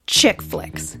chick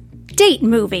flicks, date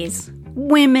movies,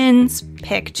 women's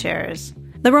pictures.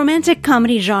 The romantic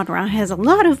comedy genre has a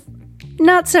lot of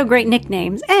not-so-great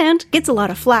nicknames and gets a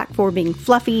lot of flack for being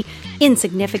fluffy,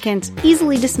 insignificant,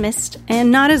 easily dismissed,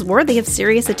 and not as worthy of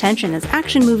serious attention as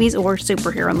action movies or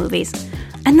superhero movies.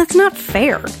 And that's not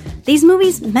fair. These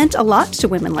movies meant a lot to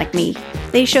women like me.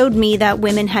 They showed me that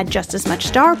women had just as much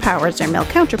star power as their male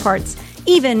counterparts,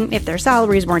 even if their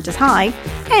salaries weren't as high.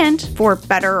 And, for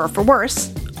better or for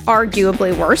worse,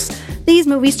 arguably worse, these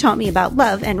movies taught me about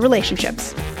love and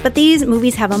relationships. But these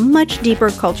movies have a much deeper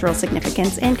cultural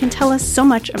significance and can tell us so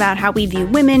much about how we view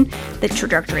women, the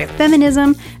trajectory of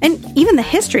feminism, and even the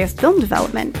history of film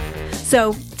development.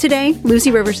 So, today,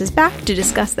 Lucy Rivers is back to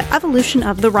discuss the evolution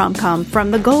of the rom-com from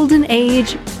the golden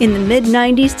age in the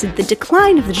mid-90s to the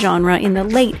decline of the genre in the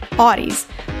late '80s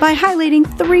by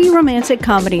highlighting 3 romantic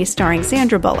comedies starring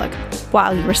Sandra Bullock,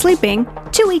 While You Were Sleeping,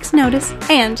 2 Weeks' Notice,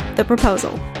 and The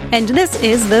Proposal. And this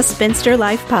is the Spinster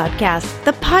Life Podcast,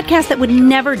 the podcast that would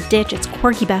never ditch its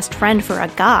quirky best friend for a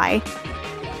guy.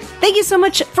 Thank you so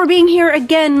much for being here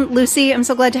again, Lucy. I'm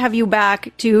so glad to have you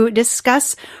back to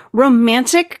discuss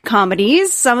romantic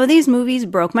comedies. Some of these movies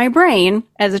broke my brain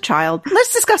as a child.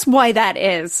 Let's discuss why that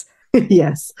is.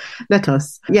 Yes, let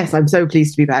us. Yes, I'm so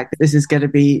pleased to be back. This is going to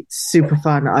be super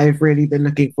fun. I've really been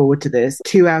looking forward to this.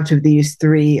 2 out of these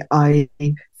 3, I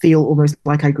feel almost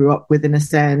like I grew up with, in a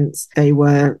sense. They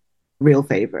were real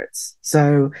favorites.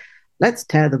 So let's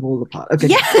tear them all apart. Okay,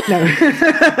 yeah. No.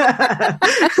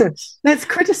 Let's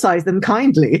criticize them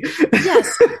kindly.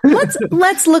 Yes,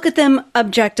 let's look at them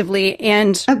objectively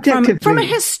and from a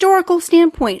historical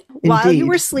standpoint. Indeed. While You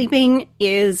Were Sleeping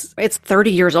it's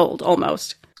 30 years old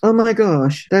almost. Oh my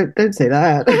gosh! Don't say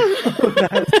that.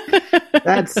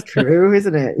 That's true,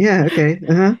 isn't it? Yeah. Okay.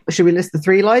 Should we list the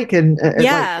 3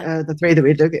 the 3 that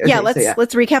we did? Okay,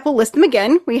 let's recap. We'll list them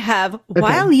again. We have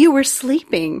While You Were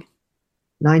Sleeping,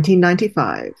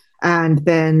 1995, and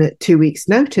then 2 Weeks'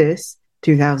 Notice,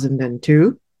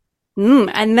 2002.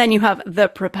 And then you have The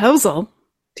Proposal,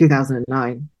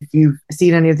 2009. If you've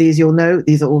seen any of these, you'll know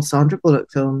these are all Sandra Bullock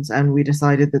films, and we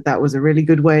decided that was a really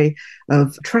good way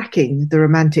of tracking the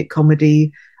romantic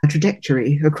comedy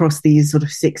trajectory across these sort of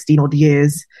 16-odd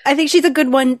years. I think she's a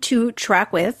good one to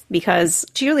track with because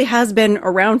she really has been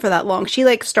around for that long. She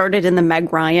started in the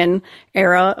Meg Ryan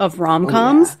era of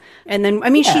rom-coms. Oh, yeah. And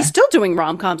then, she's still doing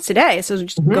rom-coms today. So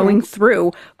just going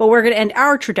through, but we're going to end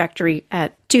our trajectory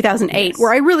at 2008,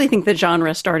 where I really think the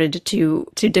genre started to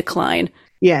decline.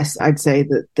 Yes, I'd say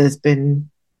that there's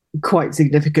been quite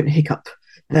significant hiccup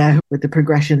there with the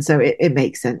progression, so it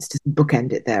makes sense to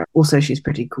bookend it there. Also, she's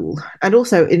pretty cool. And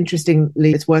also,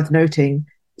 interestingly, it's worth noting,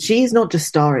 she's not just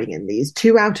starring in these.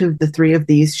 2 out of the 3 of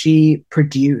these she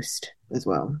produced as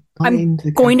well. I'm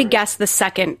going to guess the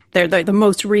second. They're the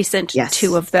most recent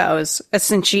 2 of those,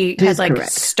 since she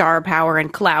has star power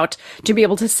and clout to be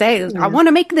able to say, I want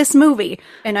to make this movie.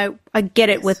 And I get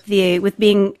it with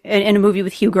being in a movie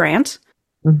with Hugh Grant.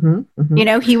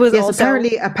 He was also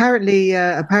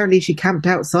apparently she camped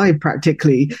outside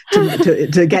practically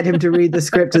to get him to read the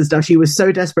script and stuff. She was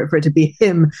so desperate for it to be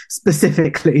him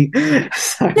specifically.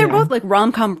 So, they're both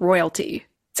rom-com royalty,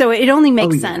 so it only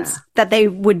makes sense that they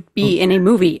would be in a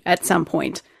movie at some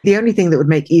point. The only thing that would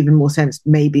make even more sense,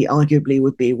 maybe arguably,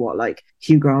 would be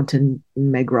Hugh Grant and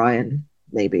Meg Ryan,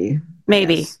 maybe.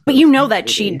 Yes, but that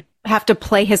she'd have to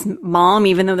play his mom,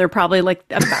 even though they're probably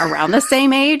around the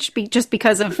same age, just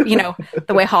because of, the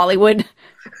way Hollywood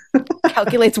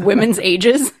calculates women's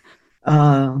ages.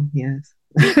 Yes.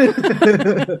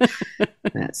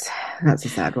 That's a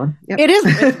sad one. Yep.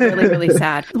 It's really, really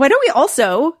sad. Why don't we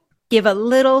also give a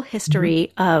little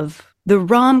history of the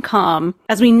rom-com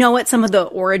as we know it, some of the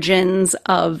origins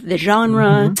of the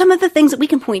genre, some of the things that we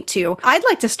can point to. I'd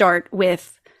like to start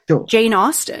with Jane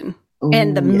Austen.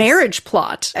 And the marriage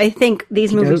plot. I think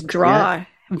these movies draw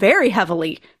very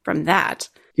heavily from that.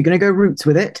 If you're going to go roots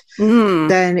with it,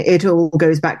 then it all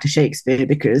goes back to Shakespeare,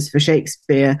 because for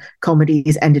Shakespeare,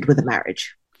 comedies ended with a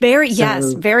marriage. Very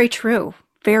true.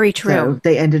 Very true. So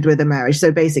they ended with a marriage.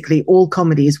 So basically, all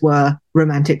comedies were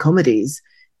romantic comedies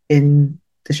in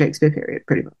the Shakespeare period,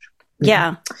 pretty much.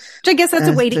 Yeah. Which I guess that's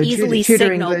a way to easily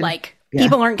signal, England,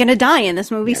 people aren't going to die in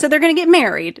this movie, so they're going to get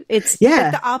married. It's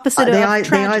the opposite of tragedy.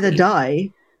 They either die.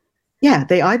 Yeah,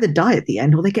 they either die at the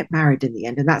end or they get married in the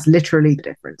end, and that's literally the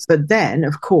difference. But then,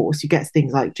 of course, you get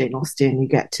things like Jane Austen, you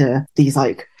get to these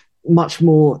much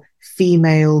more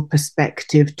female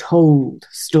perspective told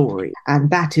story. And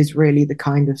that is really the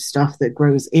kind of stuff that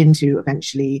grows into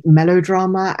eventually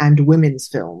melodrama and women's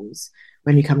films,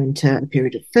 when you come into the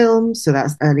period of film. So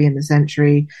that's early in the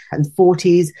century. And the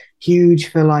 40s, huge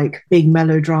for like big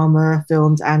melodrama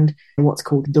films and what's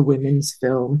called the women's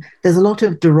film. There's a lot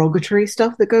of derogatory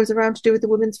stuff that goes around to do with the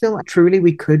women's film. Truly,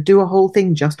 we could do a whole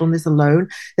thing just on this alone.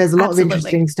 There's a lot of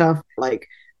interesting stuff like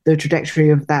the trajectory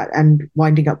of that and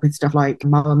winding up with stuff like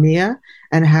Mamma Mia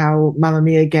and how Mamma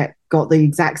Mia got the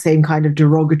exact same kind of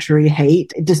derogatory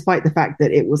hate, despite the fact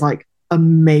that it was like a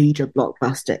major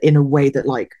blockbuster in a way that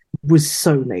like was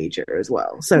so major as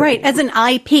well. So right, as an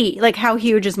IP, like how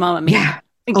huge is Mamma Mia? Yeah.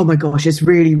 Oh my gosh, it's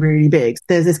really, really big.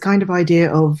 There's this kind of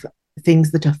idea of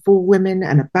things that are for women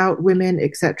and about women,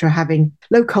 etc., having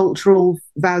low cultural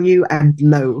value and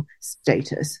low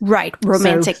status. Right.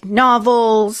 Romantic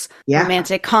novels,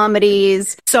 romantic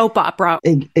comedies, soap opera.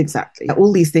 Exactly.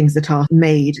 All these things that are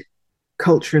made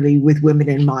culturally with women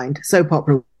in mind. Soap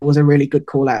opera was a really good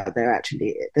call out there,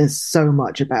 actually. There's so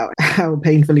much about how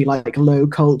painfully like low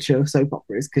culture soap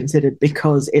opera is considered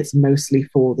because it's mostly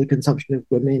for the consumption of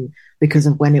women because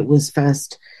of when it was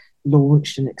first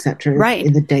launched and etc. Right.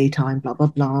 In the daytime, blah, blah,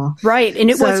 blah. Right.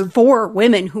 And it was for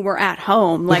women who were at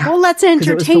home. Like, well, let's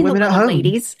entertain the little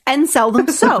ladies and sell them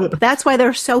soap. That's why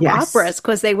they're soap operas,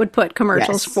 because they would put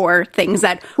commercials for things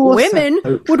that women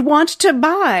would want to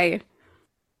buy.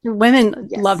 Women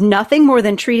love nothing more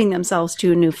than treating themselves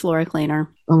to a new floor cleaner.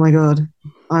 Oh my God.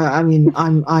 I mean,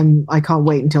 I can't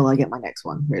wait until I get my next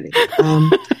one, really.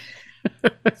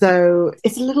 So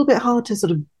it's a little bit hard to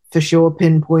sort of for sure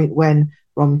pinpoint when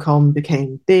RomCom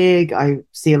became big. I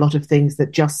see a lot of things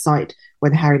that just cite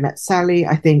When Harry Met Sally.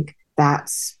 I think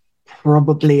that's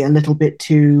probably a little bit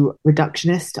too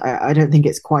reductionist. I don't think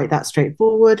it's quite that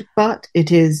straightforward, but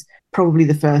it is probably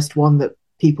the first one that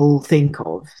people think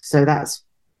of. So that's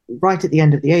right at the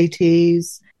end of the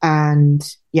 80s. And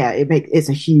yeah, it's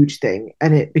a huge thing.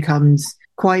 And it becomes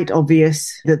quite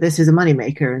obvious that this is a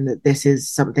moneymaker and that this is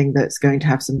something that's going to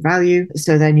have some value.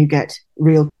 So then you get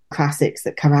real classics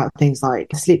that come out, things like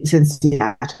Sleepless in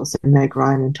Seattle, so Meg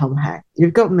Ryan and Tom Hanks.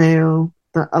 You've got Mail.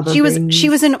 She was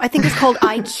in, I think it's called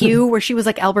IQ, where she was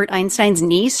like Albert Einstein's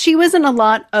niece. She was in a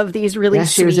lot of these really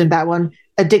she was in that one.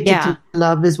 Addicted to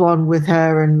Love is one with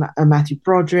her and Matthew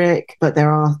Broderick, but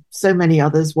there are so many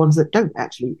others, ones that don't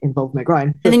actually involve Meg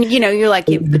Ryan. And then, you're like,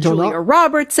 you have Julia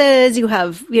Roberts, you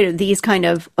have, these kind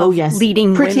of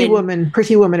leading Pretty women.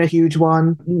 Pretty Woman, a huge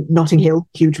one. Notting Hill,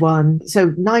 huge one.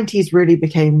 So 90s really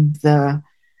became the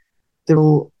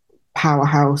little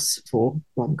powerhouse for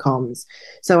rom-coms.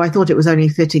 So I thought it was only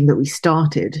fitting that we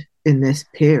started in this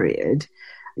period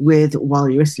with While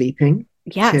You Were Sleeping.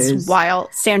 Yes, while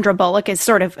Sandra Bullock is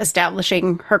sort of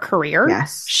establishing her career.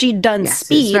 Yes. She'd done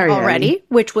Speed already,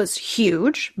 which was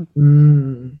huge.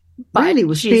 Really?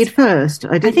 Was Speed first?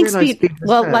 I think Speed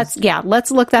was first. Let's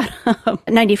look that up.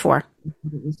 94.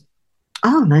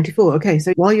 Oh, 94. Okay,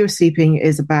 so While You Were Sleeping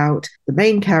is about the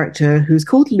main character who's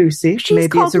called Lucy.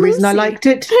 Maybe it's a reason I liked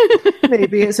it.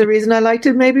 Maybe it's a reason I liked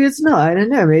it. Maybe it's not. I don't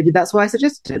know. Maybe that's why I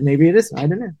suggested it. Maybe it isn't. I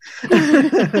don't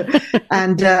know.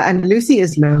 And Lucy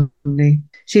is lonely.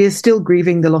 She is still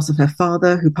grieving the loss of her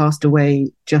father, who passed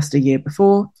away just a year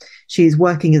before. She's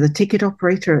working as a ticket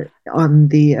operator on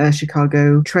the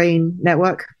Chicago train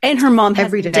network. And her mom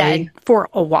has been dead for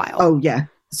a while. Oh, yeah.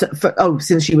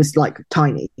 Since she was like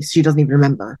tiny, she doesn't even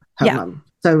remember her mum.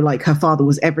 So like her father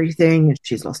was everything and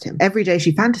she's lost him. Every day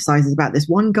she fantasizes about this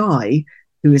one guy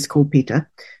who is called Peter,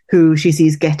 who she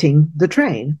sees getting the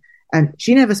train. And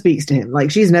she never speaks to him. Like,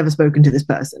 she's never spoken to this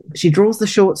person. She draws the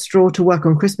short straw to work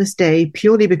on Christmas Day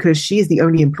purely because she's the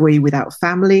only employee without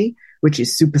family, which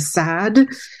is super sad.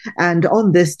 And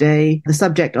on this day, the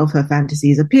subject of her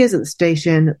fantasies appears at the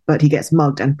station, but he gets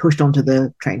mugged and pushed onto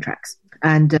the train tracks.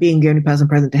 And being the only person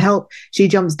present to help, she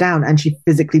jumps down and she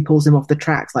physically pulls him off the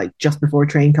tracks, like just before a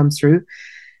train comes through.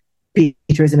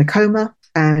 Peter is in a coma,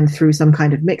 and through some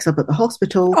kind of mix-up at the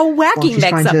hospital... A wacky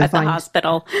mix-up at the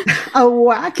hospital. A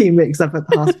wacky mix-up at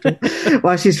the hospital.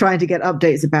 While she's trying to get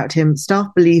updates about him, staff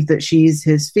believe that she's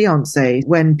his fiancée.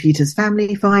 When Peter's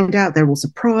family find out, they're all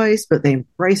surprised, but they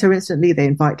embrace her instantly. They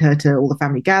invite her to all the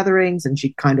family gatherings, and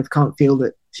she kind of can't feel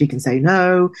that she can say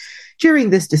no. During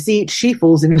this deceit, she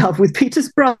falls in love with Peter's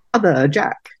brother,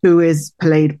 Jack, who is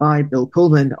played by Bill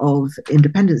Pullman of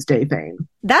Independence Day fame.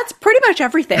 That's pretty much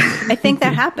everything. I think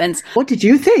that happens. What did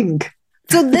you think?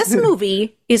 So this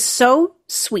movie is so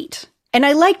sweet, and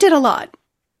I liked it a lot.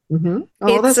 Mm-hmm.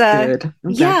 Oh, that's good.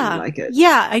 I'm glad you like it.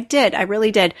 Yeah, I did. I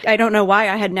really did. I don't know why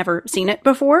I had never seen it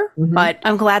before, but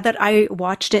I'm glad that I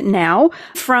watched it now.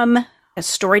 From a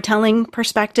storytelling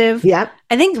perspective, I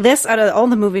think this, out of all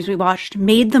the movies we watched,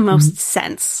 made the most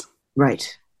sense.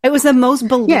 Right. It was the most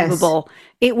believable. Yes.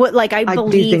 It would like I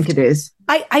do think it is.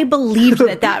 I believed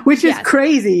that which is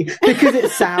crazy because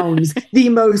it sounds the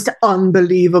most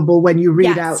unbelievable when you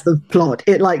read out the plot.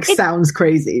 It sounds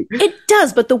crazy. It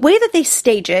does, but the way that they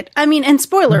stage it, I mean, and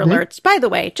spoiler alerts, by the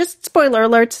way, just spoiler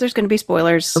alerts, there's going to be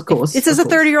spoilers. Of course. This is a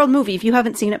 30-year-old movie if you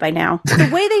haven't seen it by now. The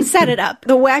way they set it up,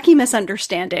 the wacky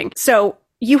misunderstanding. So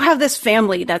you have this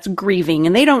family that's grieving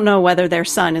and they don't know whether their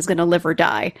son is going to live or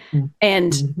die.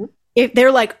 And if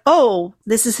they're like, oh,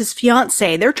 this is his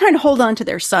fiance, they're trying to hold on to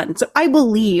their son. So I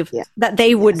believe that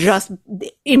they would just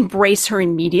embrace her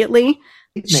immediately.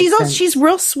 She's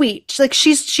real sweet.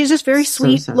 She's just very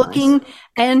sweet looking. Nice.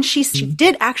 And she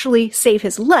did actually save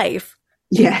his life.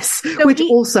 Yes, so which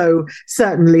also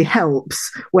certainly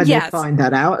helps when they find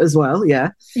that out as well. Yeah.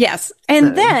 Yes.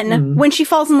 And then when she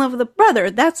falls in love with the brother,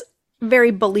 that's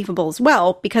very believable as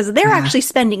well because they're actually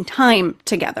spending time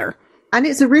together. And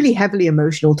it's a really heavily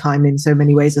emotional time in so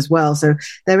many ways as well. So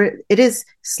it is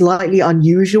slightly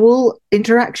unusual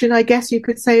interaction, I guess you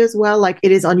could say as well. Like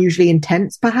it is unusually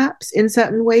intense, perhaps in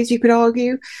certain ways you could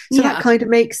argue. So that kind of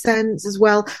makes sense as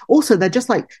well. Also, they're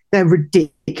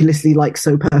ridiculously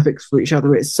so perfect for each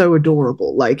other. It's so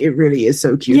adorable. Like it really is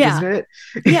so cute, isn't it?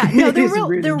 Yeah, no,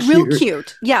 they're real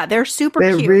cute. Yeah, they're super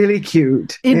cute. They're really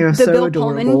cute. They are the so Bill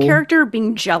adorable. Pullman character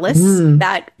being jealous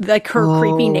that her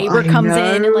creepy neighbor comes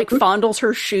in and fondles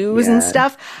her shoes and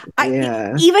stuff.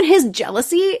 Even his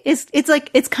jealousy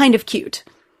it's kind of cute.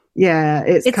 Yeah,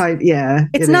 it's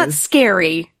not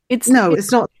scary. It's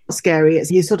not scary.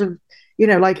 He's sort of,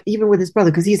 even with his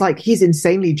brother, because he's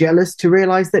insanely jealous to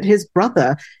realize that his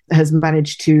brother has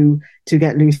managed to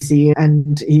get Lucy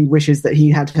and he wishes that he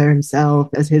had her himself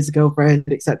as his girlfriend,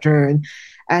 etc.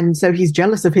 And so he's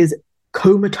jealous of his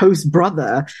comatose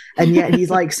brother, and yet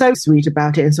he's so sweet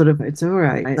about it and sort of, it's all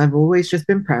right. I've always just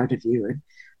been proud of you and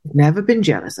I've never been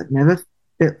jealous. I've never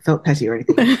felt petty or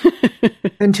anything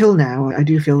until now. I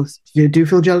do feel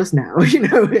jealous now.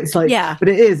 It's but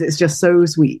it's just so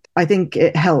sweet. I think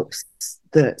it helps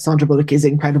that Sandra Bullock is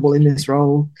incredible in this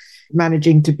role,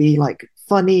 managing to be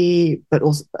funny, but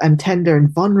also and tender and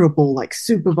vulnerable,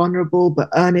 super vulnerable, but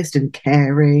earnest and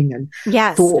caring and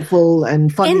thoughtful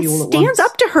and funny. And all at stands once.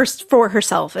 up to her for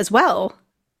herself as well.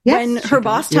 Yes, when her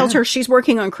boss tells her she's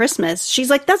working on Christmas,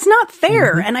 she's like, that's not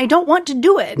fair. And I don't want to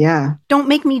do it. Yeah. Don't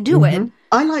make me do it.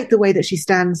 I like the way that she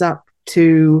stands up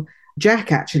to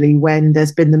Jack, actually, when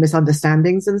there's been the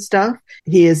misunderstandings and stuff.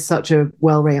 He is such a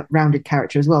well-rounded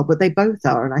character as well, but they both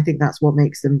are, and I think that's what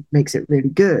makes it really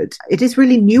good. It is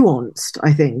really nuanced,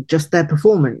 I think, just their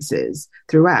performances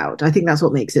throughout. I think that's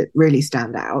what makes it really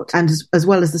stand out. And as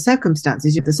well as the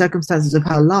circumstances of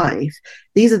her life,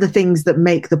 these are the things that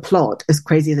make the plot, as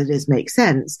crazy as it is, make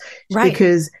sense. Right.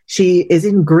 Because she is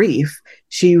in grief.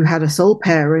 She had a sole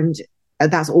parent.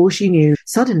 That's all she knew.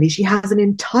 Suddenly she has an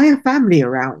entire family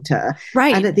around her.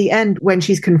 Right. And at the end, when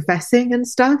she's confessing and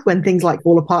stuff, when things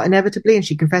fall apart inevitably and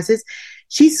she confesses,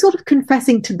 she's sort of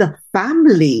confessing to the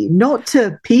family, not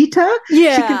to Peter.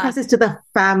 Yeah. She confesses to the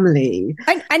family.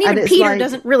 And even Peter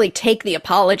doesn't really take the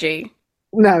apology.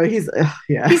 No, he's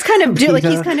kind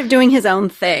of doing his own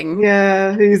thing.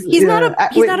 Yeah, he's not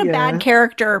a bad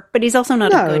character, but he's also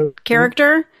not a good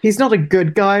character. He's not a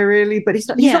good guy, really, but he's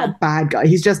not a bad guy.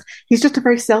 He's just a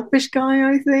very selfish guy,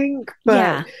 I think.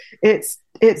 But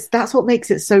that's what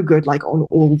makes it so good, on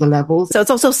all the levels. So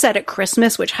it's also set at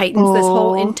Christmas, which heightens this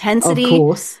whole intensity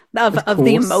of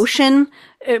the emotion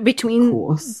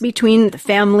between the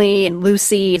family and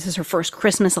Lucy. This is her first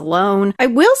Christmas alone. I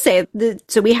will say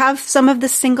so we have some of the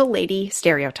single lady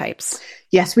stereotypes.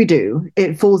 Yes, we do.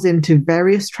 It falls into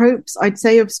various tropes, I'd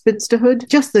say, of spinsterhood.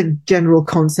 Just the general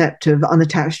concept of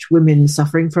unattached women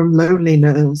suffering from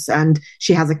loneliness, and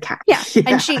she has a cat. Yeah.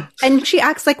 And she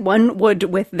acts like one would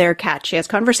with their cat. She has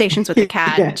conversations with the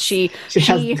cat. Yes. She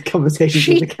has conversations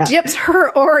with the cat. She dips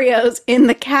her Oreos in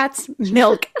the cat's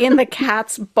milk in the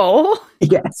cat's bowl.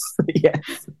 Yes. Yeah.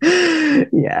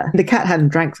 The cat hadn't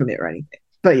drank from it or anything.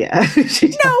 But yeah,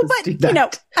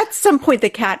 at some point the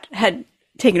cat had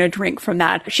taken a drink from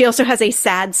that. She also has a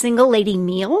sad single lady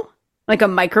meal, like a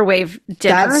microwave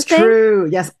dinner. That's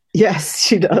true. Yes,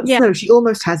 she does. Yeah. No, she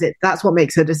almost has it. That's what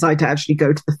makes her decide to actually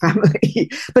go to the family.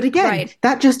 But again,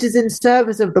 that just is in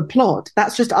service of the plot.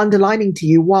 That's just underlining to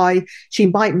you why she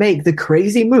might make the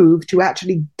crazy move to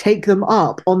actually take them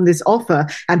up on this offer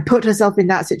and put herself in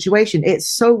that situation. It's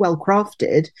so well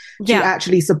crafted to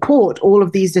actually support all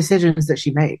of these decisions that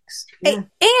she makes. Yeah.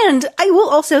 And I will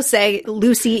also say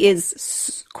Lucy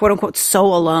is quote unquote so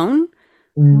alone.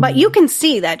 But you can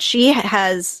see that she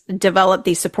has developed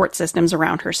these support systems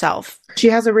around herself. She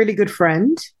has a really good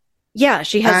friend Yeah,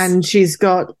 she has.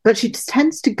 And but she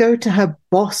tends to go to her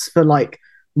boss for like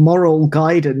moral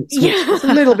guidance, which is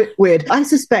a little bit weird. I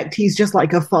suspect he's just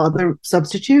like a father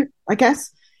substitute, I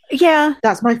guess. Yeah.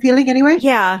 That's my feeling anyway.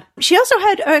 Yeah. She also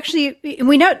had, actually,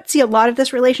 we don't see a lot of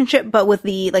this relationship, but with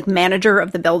the like manager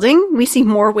of the building, we see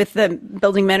more with the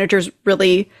building manager's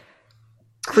really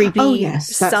creepy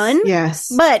son.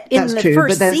 Yes. But in that's the true.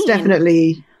 first But there's scene,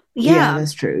 definitely, yeah,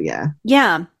 that's true. Yeah.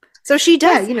 Yeah. So she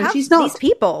does have she's not, these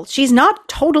people. She's not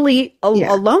totally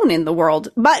alone in the world.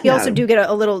 But we also do get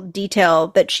a little detail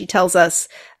that she tells us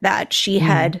that she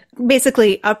had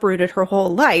basically uprooted her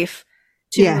whole life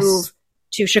to move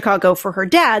to Chicago for her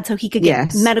dad so he could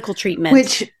get medical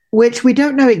treatment. Which we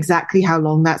don't know exactly how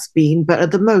long that's been, but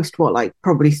at the most, like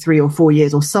probably 3 or 4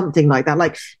 years or something like that.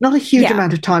 Like not a huge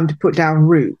amount of time to put down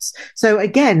roots. So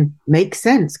again, makes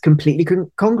sense, completely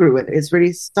congruent. It's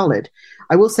really solid.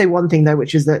 I will say one thing though,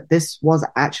 which is that this was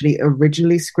actually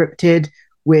originally scripted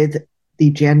with the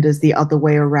genders the other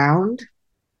way around.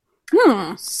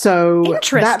 So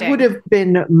that would have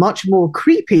been much more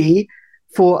creepy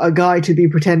for a guy to be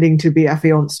pretending to be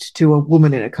affianced to a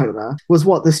woman in a coma, was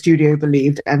what the studio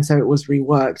believed, and so it was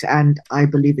reworked, and I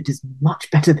believe it is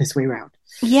much better this way around.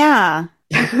 Yeah.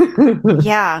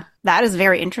 Yeah, that is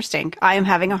very interesting. I am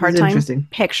having a hard time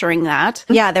picturing that.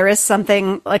 Yeah, there is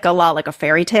something like a lot like a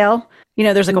fairy tale. You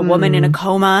know, there's like a woman in a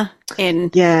coma,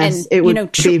 and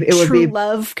true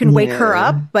love can wake her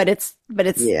up, but it's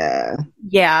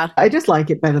I just like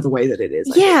it better the way that it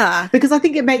is. Because I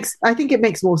think it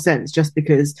makes more sense, just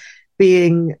because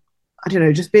being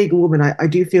a woman, I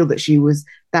do feel that she was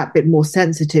that bit more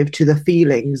sensitive to the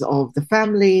feelings of the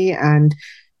family, and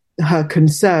her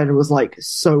concern was like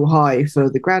so high for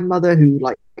the grandmother who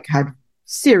like had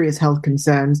serious health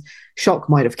concerns. Shock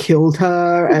might have killed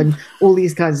her and all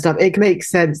these kinds of stuff. It makes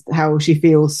sense how she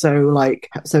feels so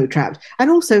trapped. And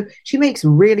also she makes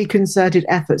really concerted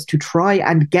efforts to try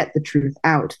and get the truth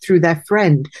out through their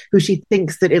friend, who she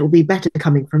thinks that it'll be better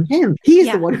coming from him.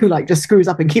 He's the one who like just screws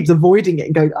up and keeps avoiding it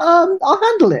and going, I'll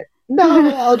handle it. No,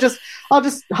 I'll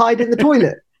just hide in the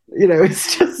toilet. You know,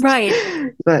 it's just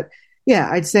right. But yeah,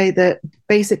 I'd say that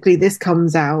basically this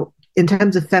comes out in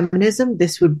terms of feminism.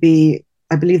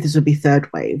 I believe this would be third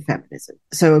wave feminism.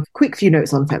 So a quick few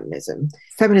notes on feminism.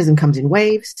 Feminism comes in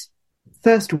waves.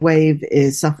 First wave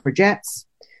is suffragettes.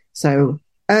 So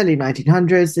early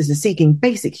 1900s, this is seeking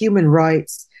basic human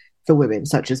rights for women,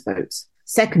 such as votes.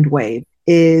 Second wave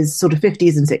is sort of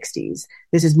 50s and 60s.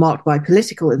 This is marked by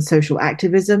political and social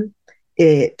activism.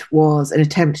 It was an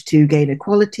attempt to gain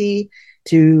equality,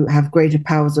 to have greater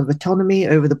powers of autonomy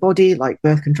over the body, like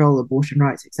birth control, abortion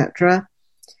rights, etc.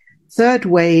 Third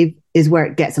wave is where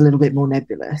it gets a little bit more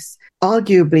nebulous.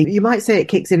 Arguably, you might say it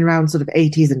kicks in around sort of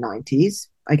 80s and 90s,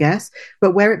 I guess.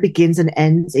 But where it begins and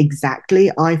ends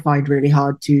exactly, I find really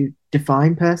hard to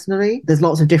define personally. There's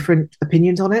lots of different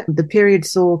opinions on it. The period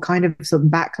saw kind of some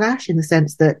backlash in the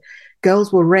sense that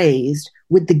girls were raised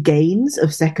with the gains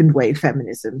of second wave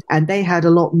feminism, and they had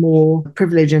a lot more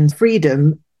privilege and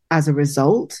freedom as a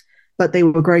result, but they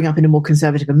were growing up in a more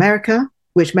conservative America,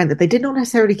 which meant that they did not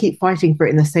necessarily keep fighting for it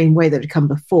in the same way that had come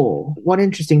before. One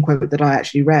interesting quote that I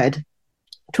actually read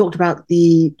talked about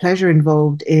the pleasure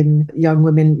involved in young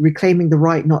women reclaiming the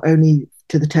right not only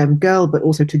to the term girl, but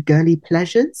also to girly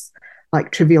pleasures,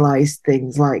 like trivialized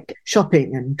things like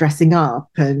shopping and dressing up.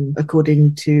 And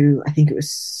according to, I think it was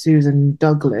Susan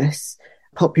Douglas,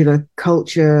 popular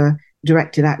culture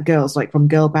directed at girls, like from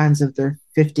girl bands of the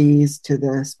 50s to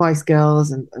the Spice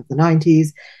Girls and of the 90s,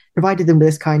 provided them with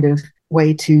this kind of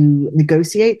way to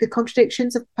negotiate the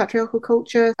contradictions of patriarchal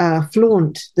culture,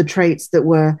 flaunt the traits that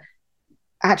were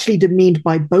actually demeaned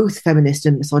by both feminists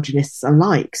and misogynists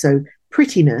alike. So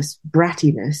prettiness,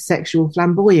 brattiness, sexual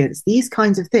flamboyance, these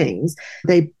kinds of things,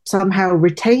 they somehow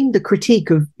retained the critique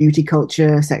of beauty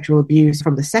culture, sexual abuse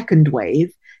from the second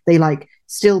wave. They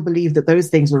still believe that those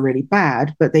things were really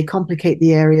bad, but they complicate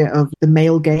the area of the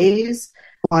male gaze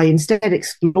by instead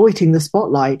exploiting the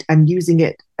spotlight and using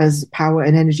it as power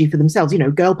and energy for themselves,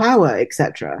 girl power,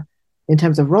 etc. In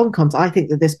terms of rom-coms, I think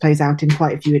that this plays out in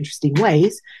quite a few interesting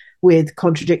ways, with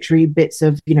contradictory bits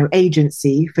of,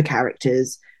 agency for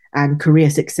characters and career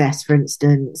success, for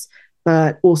instance,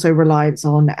 but also reliance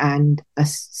on and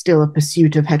still a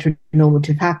pursuit of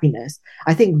heteronormative happiness.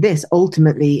 I think this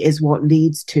ultimately is what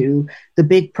leads to the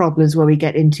big problems where we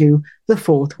get into the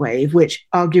fourth wave, which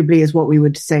arguably is what we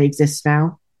would say exists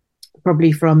now,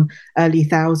 probably from early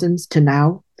thousands to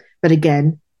now. But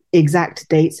again, exact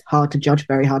dates, hard to judge,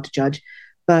 very hard to judge.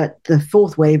 But the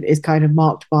fourth wave is kind of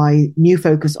marked by new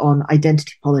focus on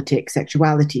identity politics,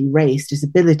 sexuality, race,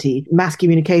 disability, mass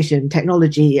communication,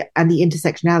 technology, and the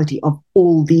intersectionality of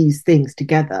all these things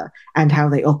together and how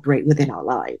they operate within our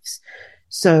lives.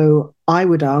 So I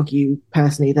would argue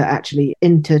personally that actually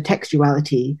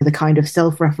intertextuality, the kind of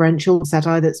self-referential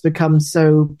satire that's become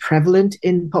so prevalent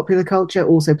in popular culture,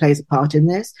 also plays a part in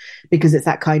this, because it's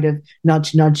that kind of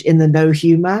nudge, nudge in the know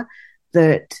humor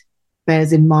that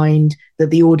bears in mind that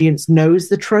the audience knows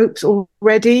the tropes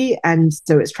already. And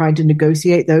so it's trying to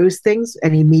negotiate those things.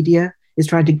 Any media is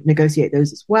trying to negotiate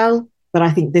those as well. But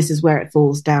I think this is where it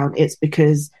falls down. It's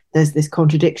because there's this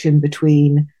contradiction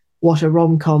between what a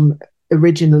rom-com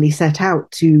originally set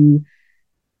out to,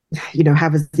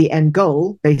 have as the end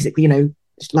goal, basically,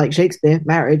 like Shakespeare,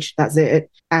 marriage, that's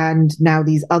it. And now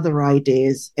these other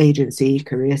ideas, agency,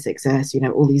 career success,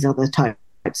 all these other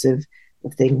types of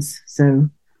things. So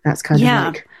that's kind of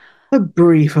like a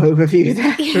brief overview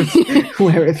there of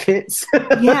where it fits.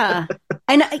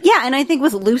 And I think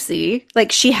with Lucy,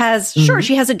 like she has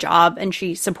a job and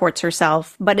she supports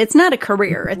herself, but it's not a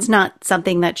career. It's not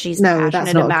something that she's passionate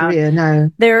that's not about. A career,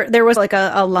 no. There was like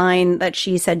a line that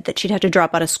she said that she'd have to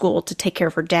drop out of school to take care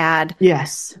of her dad.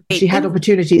 Yes. She had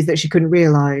opportunities that she couldn't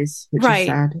realize, which is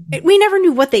sad. We never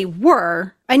knew what they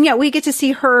were. And yet we get to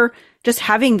see her just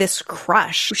having this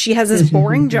crush. She has this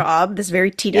boring job, this very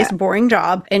tedious, boring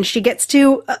job, and she gets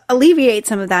to alleviate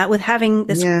some of that with having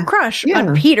this crush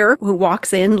on Peter, who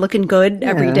walks in looking good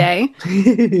every day.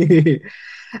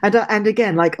 And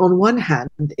again, like on one hand,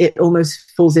 it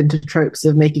almost falls into tropes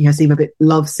of making her seem a bit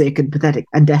lovesick and pathetic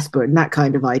and desperate and that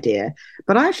kind of idea.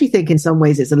 But I actually think in some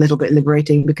ways it's a little bit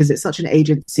liberating because it's such an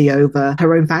agency over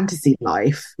her own fantasy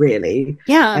life, really.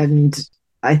 Yeah. And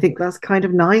I think that's kind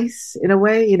of nice in a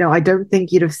way. I don't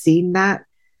think you'd have seen that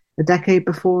a decade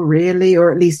before, really,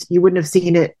 or at least you wouldn't have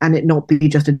seen it and it not be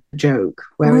just a joke.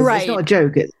 Whereas it's not a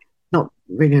joke, it's not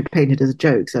really painted as a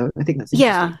joke. So I think that's interesting.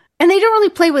 Yeah. And they don't really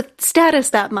play with status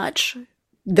that much.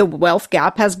 The wealth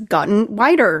gap has gotten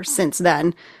wider since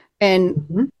then.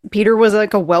 And Peter was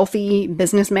like a wealthy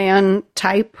businessman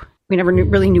type. We never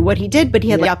really knew what he did, but he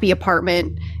had like a yuppie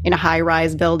apartment in a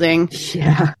high-rise building.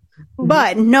 Yeah.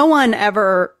 But no one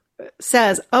ever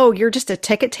says, oh, you're just a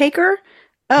ticket taker?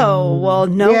 Oh, well,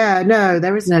 no. Yeah, no,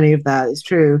 there isn't any of that. It's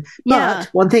true. But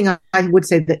one thing I would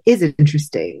say that is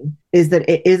interesting is that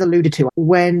it is alluded to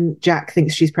when Jack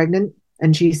thinks she's pregnant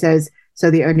and she says, so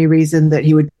the only reason that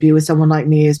he would be with someone like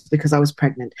me is because I was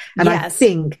pregnant. And I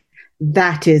think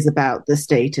that is about the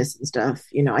status and stuff.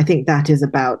 I think that is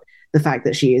about the fact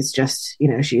that she is just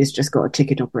got a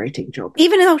ticket operating job.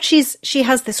 Even though she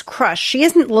has this crush, she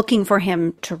isn't looking for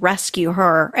him to rescue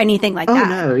her or anything like that.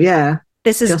 Oh no, yeah.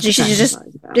 She's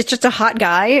just a hot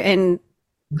guy, and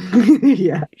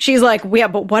she's like,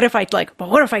 but what if I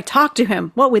talk to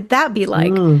him? What would that be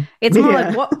like? It's more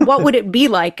like what would it be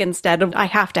like instead of I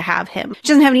have to have him. She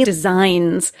doesn't have any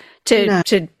designs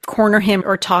to corner him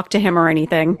or talk to him or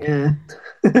anything. Yeah.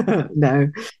 No,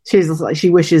 she's just like,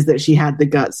 she wishes that she had the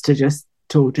guts to just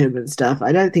talk to him and stuff.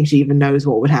 I don't think she even knows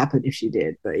what would happen if she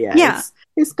did, but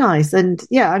it's nice. And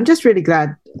I'm just really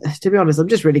glad, to be honest, I'm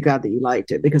just really glad that you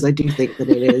liked it, because I do think that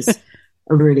it is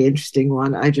a really interesting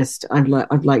one.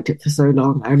 I've liked it for so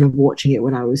long. I remember watching it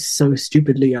when I was so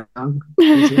stupidly young.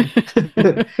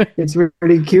 It's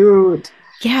really cute.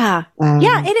 Yeah.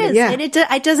 It is. And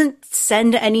it doesn't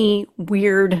send any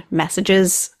weird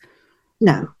messages.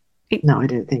 No, I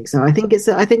don't think so. I think it's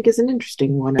an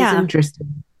interesting one. It's interesting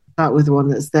to start with one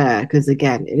that's there, because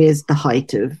again, it is the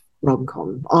height of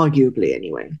rom-com, arguably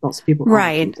anyway. Lots of people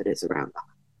argue that it's around that.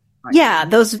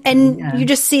 Right. You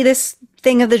just see this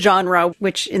thing of the genre,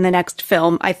 which in the next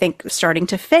film I think is starting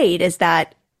to fade, is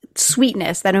that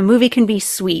sweetness, that a movie can be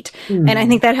sweet. And I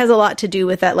think that has a lot to do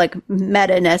with that like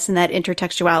meta-ness and that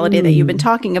intertextuality that you've been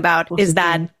talking about, is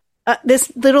that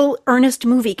this little earnest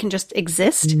movie can just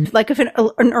exist. Like if an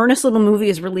earnest little movie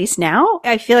is released now,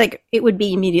 I feel like it would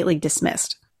be immediately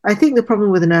dismissed. I think the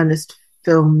problem with an earnest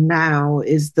film now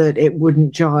is that it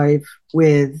wouldn't jive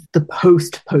with the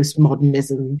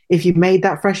postmodernism. If you made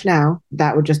that fresh now,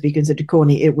 that would just be considered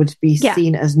corny. It would be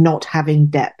seen as not having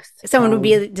depth. Someone would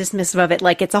be dismissive of it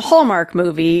like it's a Hallmark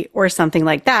movie or something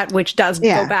like that, which does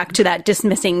go back to that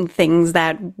dismissing things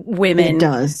that women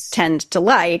tend to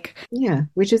like. Yeah,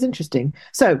 which is interesting.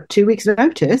 So 2 weeks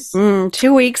notice. 2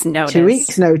 weeks notice. 2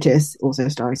 weeks notice, also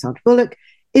starring Sandra Bullock,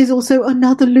 is also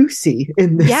another Lucy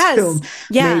in this film.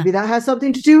 Yeah. Maybe that has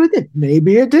something to do with it.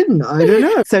 Maybe it didn't. I don't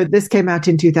know. So this came out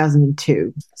in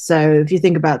 2002. So if you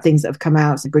think about things that have come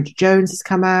out, so Bridget Jones has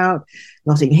come out,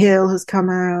 Notting Hill has come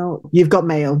out. You've got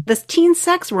Mail. This teen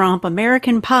sex romp,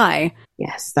 American Pie.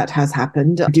 Yes, that has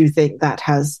happened. I do think that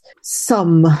has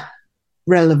some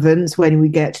relevance when we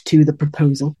get to the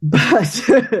proposal. But I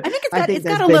think it's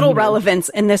got a little relevance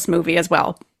in this movie as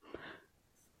well.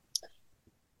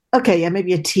 Okay, yeah,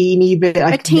 maybe a teeny bit.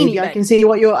 I can see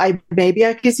what you're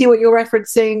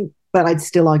referencing, but I'd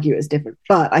still argue it's different.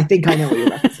 But I think I know what you're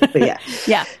referencing. But yeah.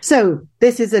 Yeah. So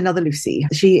this is another Lucy.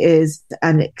 She is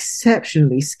an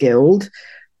exceptionally skilled,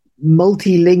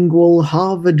 multilingual,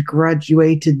 Harvard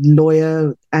graduated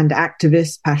lawyer and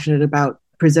activist passionate about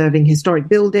preserving historic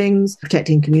buildings,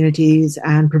 protecting communities,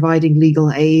 and providing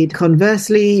legal aid.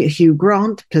 Conversely, Hugh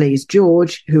Grant plays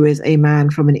George, who is a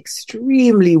man from an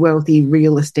extremely wealthy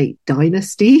real estate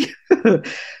dynasty,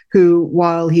 who,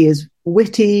 while he is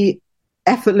witty,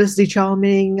 effortlessly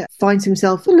charming, finds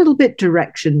himself a little bit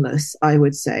directionless, I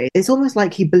would say. It's almost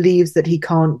like he believes that he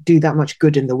can't do that much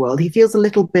good in the world. He feels a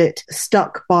little bit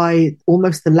stuck by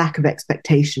almost the lack of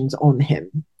expectations on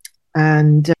him.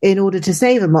 And in order to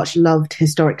save a much-loved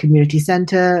historic community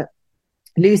centre,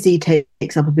 Lucy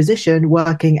takes up a position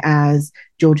working as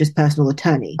George's personal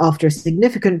attorney. After a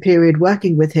significant period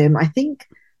working with him, I think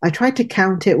I tried to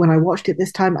count it when I watched it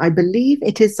this time. I believe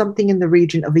it is something in the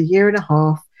region of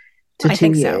 1.5 to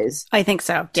 2 years. I think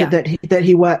so. Yeah.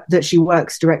 That she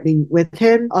works directly with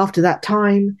him. After that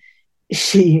time,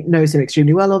 she knows him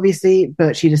extremely well, obviously,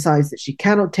 but she decides that she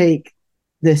cannot take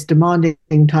this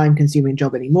demanding, time-consuming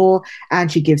job anymore,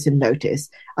 and she gives him notice.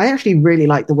 I actually really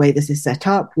like the way this is set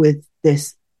up with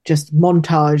this just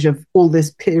montage of all this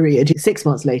period, 6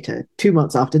 months later, 2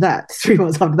 months after that, 3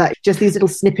 months after that, just these little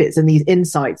snippets and these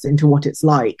insights into what it's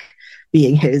like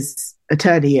being his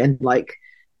attorney and like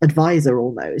advisor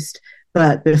almost.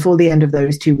 But before the end of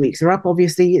those 2 weeks are up,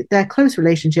 obviously, their close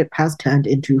relationship has turned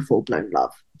into full-blown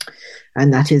love.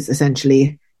 And that is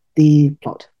essentially the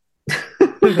plot.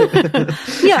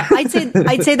 Yeah, I'd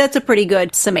say that's a pretty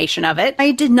good summation of it.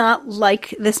 I did not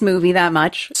like this movie that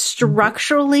much.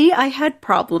 Structurally, I had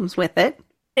problems with it.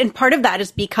 And part of that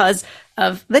is because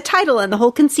of the title and the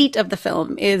whole conceit of the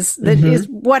film is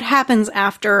what happens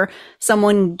after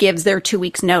someone gives their 2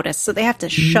 weeks notice. So they have to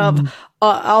shove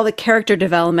all the character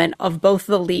development of both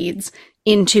the leads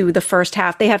into the first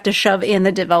half. They have to shove in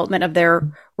the development of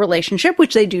their relationship,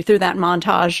 which they do through that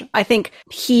montage. I think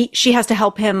she has to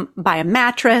help him buy a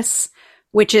mattress,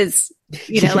 which is,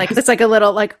 like, it's like a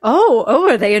little like, oh,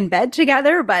 are they in bed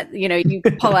together? But, you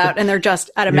pull out and they're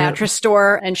just at a mattress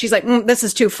store and she's like, this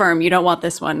is too firm. You don't want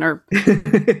this one. Or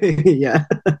yeah.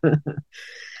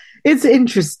 It's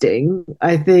interesting.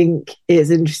 I think it's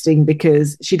interesting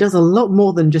because she does a lot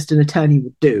more than just an attorney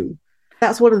would do.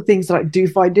 That's one of the things that I do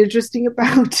find interesting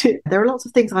about it. There are lots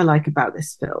of things I like about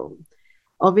this film.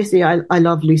 Obviously, I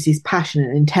love Lucy's passion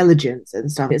and intelligence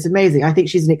and stuff. It's amazing. I think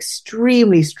she's an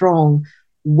extremely strong,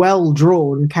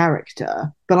 well-drawn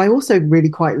character. But I also really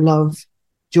quite love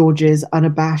George's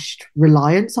unabashed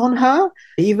reliance on her.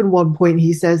 Even one point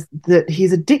he says that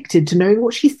he's addicted to knowing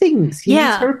what she thinks. He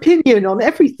needs her opinion on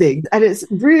everything. And it's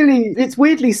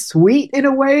weirdly sweet in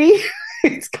a way.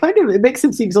 It makes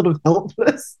him seem sort of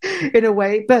helpless in a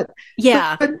way, but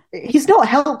he's not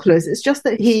helpless. It's just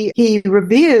that he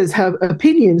reveres her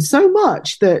opinion so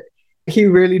much that he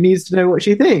really needs to know what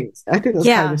she thinks. I think that's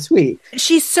kind of sweet.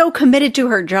 She's so committed to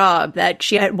her job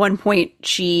that at one point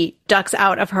she ducks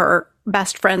out of her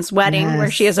best friend's wedding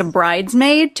where she is a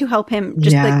bridesmaid to help him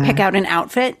just pick out an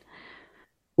outfit.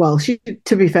 Well,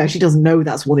 to be fair, she doesn't know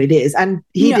that's what it is. And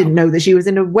he didn't know that she was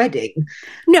in a wedding.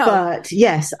 No. But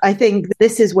yes, I think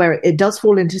this is where it does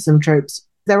fall into some tropes.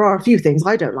 There are a few things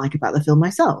I don't like about the film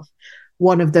myself.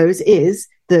 One of those is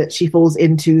that she falls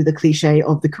into the cliche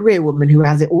of the career woman who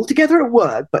has it all together at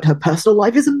work, but her personal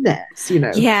life is a mess,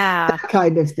 that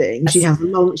kind of thing. She has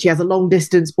a long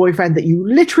distance boyfriend that you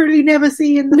literally never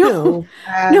see in the film.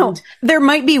 No, there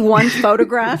might be one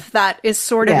photograph that is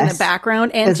sort of in the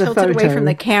background and tilted away from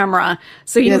the camera.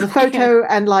 So there's a photo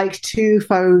and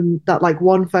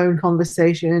one phone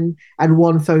conversation and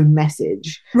one phone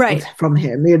message from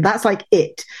him. That's like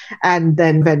it. And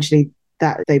then eventually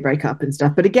that they break up and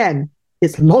stuff. But again,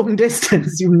 it's long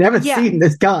distance. You've never seen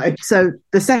this guy. So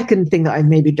the second thing that I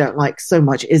maybe don't like so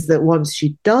much is that once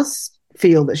she does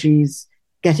feel that she's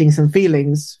getting some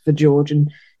feelings for George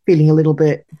and feeling a little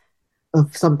bit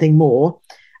of something more,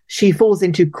 she falls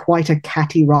into quite a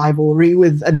catty rivalry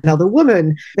with another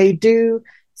woman. They do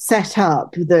set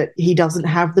up that he doesn't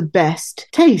have the best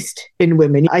taste in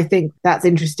women. I think that's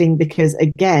interesting because,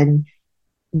 again,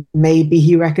 maybe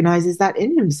he recognizes that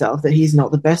in himself, that he's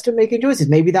not the best at making choices.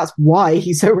 Maybe that's why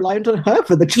he's so reliant on her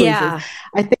for the choices. Yeah.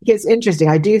 I think it's interesting.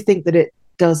 I do think that it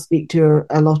does speak to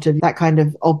a lot of that kind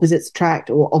of opposites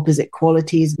attract or opposite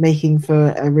qualities, making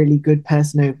for a really good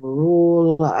person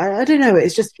overall. I don't know.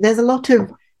 It's just, there's a lot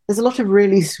of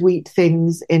really sweet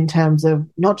things in terms of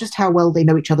not just how well they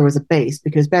know each other as a base,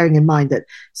 because bearing in mind that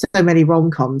so many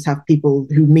rom-coms have people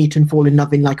who meet and fall in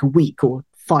love in like a week or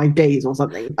 5 days or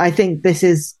something. I think this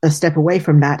is a step away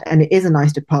from that, and it is a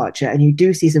nice departure, and you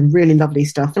do see some really lovely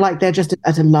stuff. Like they're just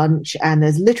at a lunch and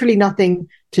there's literally nothing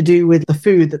to do with the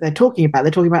food that they're talking about.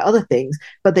 They're talking about other things,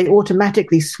 but they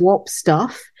automatically swap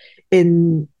stuff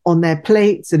on their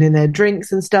plates and in their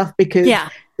drinks and stuff because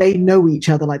they know each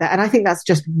other like that. And I think that's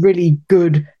just really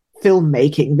good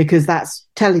filmmaking, because that's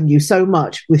telling you so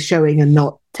much with showing and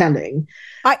not telling.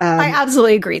 I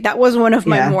absolutely agree. That was one of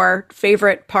my more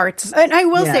favorite parts. And I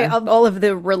will say, of all of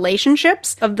the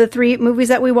relationships of the 3 movies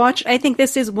that we watched, I think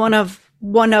this is one of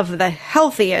the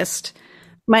healthiest,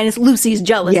 minus Lucy's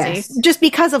jealousy, just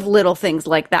because of little things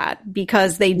like that,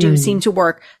 because they do seem to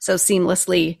work so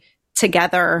seamlessly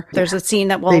together. There's a scene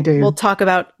that we'll talk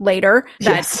about later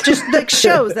that just like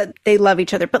shows that they love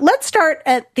each other. But let's start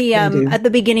at the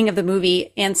beginning of the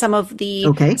movie and some of the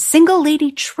single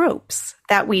lady tropes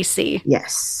that we see.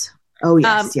 Yes. Oh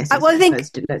yes. Well, I think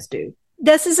let's do.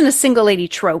 This isn't a single lady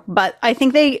trope, but I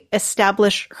think they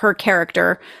establish her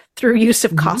character through use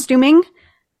of costuming.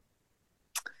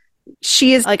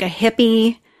 She is like a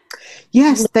hippie.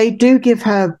 Yes, they do give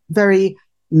her very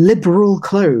liberal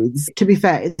clothes. To be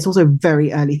fair, it's also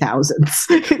very early thousands.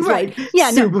 It's right.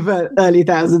 Like super early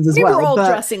thousands as well. We were all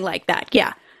dressing like that,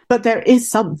 yeah. But there is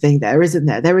something there, isn't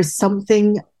there? There is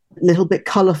something a little bit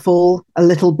colourful, a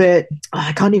little bit...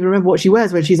 I can't even remember what she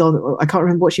wears when she's on... I can't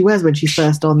remember what she wears when she's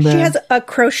first on the... She has a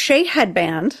crochet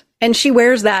headband, and she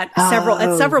wears that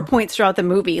at several points throughout the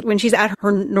movie, when she's at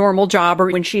her normal job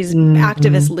or when she's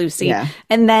active as Lucy. Yeah.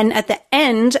 And then at the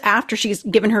end, after she's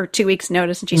given her 2 weeks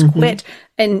notice and she's quit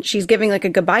and she's giving like a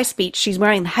goodbye speech, she's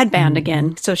wearing the headband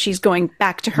again. So she's going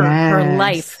back to her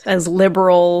life as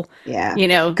liberal, you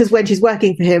know. Because when she's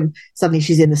working for him, suddenly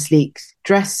she's in the sleek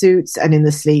dress suits and in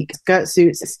the sleek skirt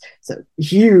suits. It's a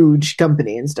huge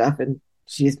company and stuff, and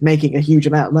she's making a huge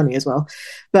amount of money as well.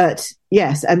 But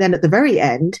yes, and then at the very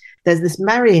end, there's this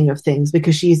marrying of things,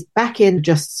 because she's back in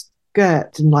just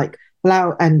skirt and like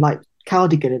blouse and like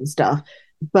cardigan and stuff,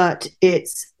 but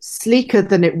it's sleeker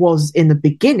than it was in the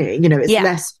beginning. You know, it's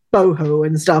less boho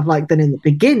and stuff like than in the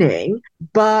beginning,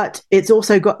 but it's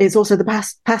also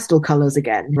the pastel colors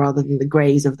again, rather than the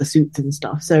grays of the suits and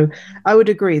stuff. So I would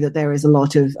agree that there is a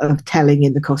lot of telling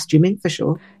in the costuming for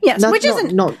sure. Yes, which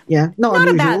isn't not unusual,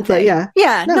 a bad thing.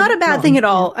 But not a bad thing at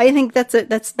all. I think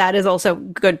that is also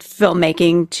good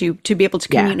filmmaking to be able to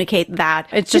communicate that.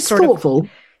 It's just sort thoughtful.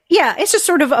 Yeah, it's just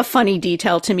sort of a funny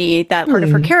detail to me that part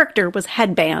of her character was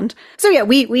headband. So yeah,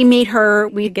 we meet her,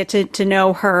 we get to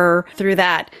know her through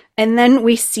that. And then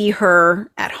we see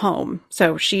her at home.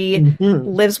 So she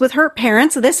lives with her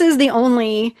parents. This is the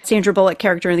only Sandra Bullock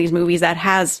character in these movies that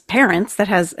has parents, that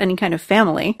has any kind of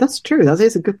family. That's true. That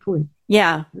is a good point.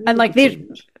 Yeah. And like they're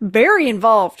very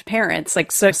involved parents,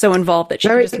 like so involved that she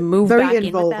can just move back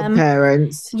in with them.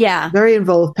 Parents. Yeah. Very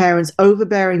involved parents,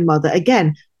 overbearing mother.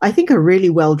 Again, I think a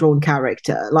really well-drawn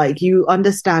character. Like, you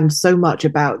understand so much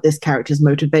about this character's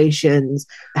motivations,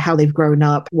 how they've grown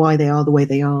up, why they are the way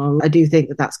they are. I do think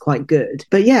that that's quite good.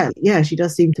 But yeah, she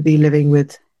does seem to be living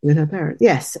with her parents.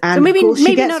 Yes. And so maybe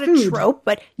not food. A trope,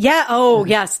 but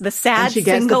yes, the sad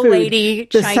single lady.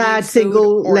 The Chinese sad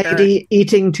single lady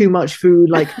eating too much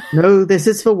food, like, no, this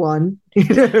is for one. You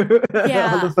know,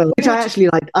 which I actually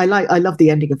like. I love the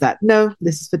ending of that. No,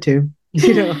 this is for two.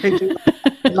 You know, I do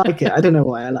like it. I don't know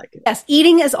why I like it. Yes,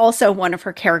 eating is also one of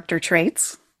her character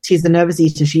traits. She's the nervous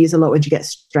eater. She eats a lot when she gets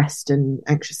stressed and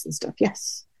anxious and stuff.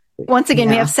 Yes. Once again,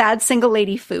 we have sad single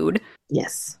lady food.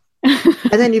 Yes.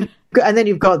 and then you've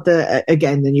got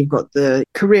the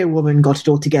career woman, got it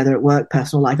all together at work,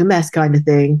 personal life a mess kind of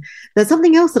thing. There's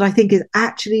something else that I think is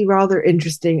actually rather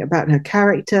interesting about her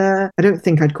character. I don't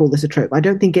think I'd call this a trope. I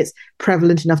don't think it's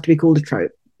prevalent enough to be called a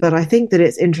trope. But I think that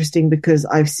it's interesting because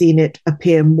I've seen it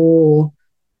appear more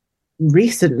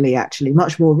recently, actually,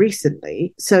 much more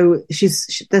recently. So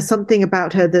there's something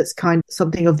about her that's kind of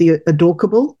something of the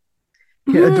adorkable.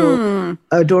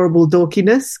 adorable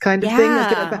dorkiness kind of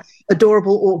Yeah. thing,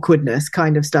 adorable awkwardness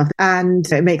kind of stuff.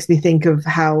 And it makes me think of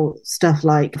how stuff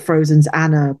like Frozen's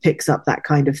Anna picks up that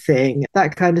kind of thing,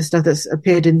 that kind of stuff that's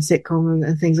appeared in sitcom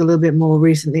and things a little bit more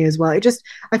recently as well.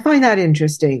 I find that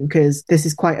interesting because this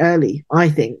is quite early, I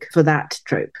think, for that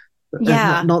trope.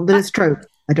 Yeah. Not that it's trope.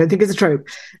 I don't think it's a trope.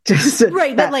 Just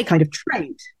right, that but like kind of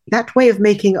trait, that way of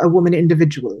making a woman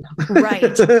individual. right.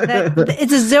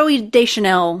 It's a Zoe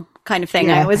Deschanel kind of thing.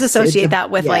 Yes, I always associate that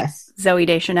with like Zoe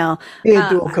Deschanel.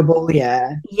 Adorable,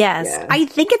 yeah. Yes. Yeah. I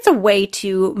think it's a way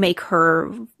to make her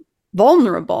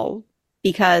vulnerable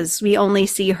because we only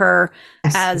see her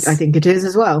as... I think it is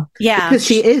as well. Yeah. Because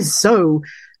she is so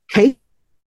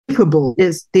capable,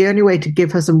 is the only way to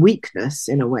give her some weakness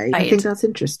in a way. Right. I think that's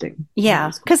interesting.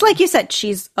 Yeah. Because like you said,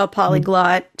 she's a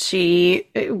polyglot. She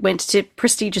went to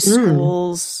prestigious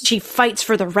schools. She fights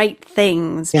for the right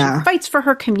things. Yeah. She fights for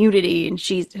her community and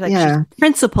she's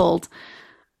principled.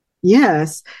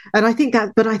 Yes. And I think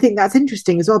that's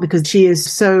interesting as well because she is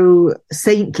so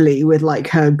saintly with like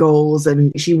her goals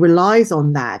and she relies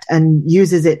on that and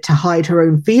uses it to hide her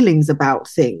own feelings about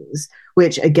things,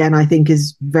 which again, I think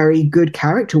is very good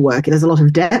character work. There's a lot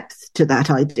of depth to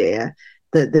that idea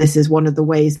that this is one of the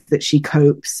ways that she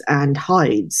copes and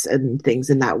hides and things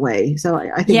in that way. So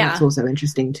I think that's also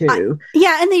interesting too.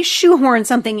 And they shoehorn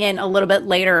something in a little bit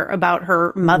later about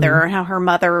her mother, how her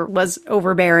mother was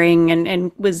overbearing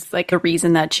and was like the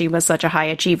reason that she was such a high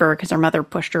achiever because her mother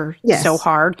pushed her so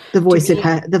hard. The voice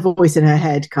in her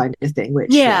head kind of thing,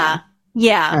 which Yeah.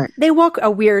 Right. They walk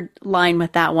a weird line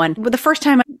with that one. But the first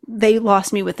time they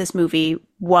lost me with this movie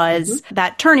was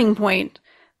that turning point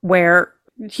where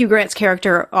Hugh Grant's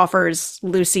character offers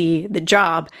Lucy the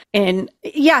job. And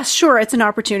yeah, sure, it's an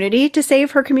opportunity to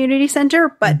save her community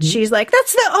center, but she's like,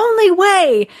 that's the only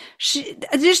way.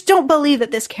 I just don't believe that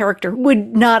this character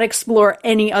would not explore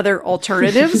any other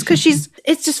alternatives because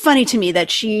it's just funny to me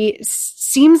that she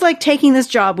seems like taking this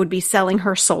job would be selling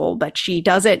her soul, but she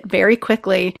does it very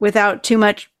quickly without too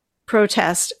much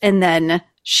protest. And then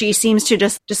she seems to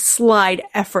just slide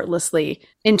effortlessly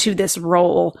into this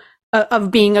role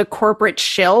of being a corporate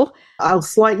shill. I'll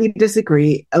slightly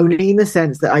disagree, only in the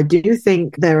sense that I do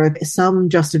think there are some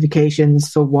justifications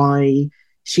for why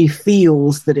she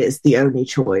feels that it's the only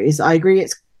choice. I agree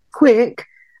it's quick,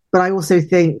 but I also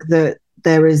think that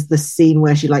there is the scene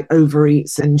where she like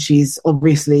overeats and she's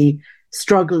obviously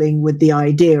struggling with the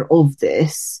idea of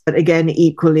this. But again,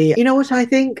 equally, you know what I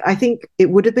think? I think it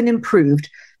would have been improved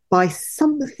by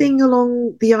something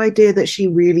along the idea that she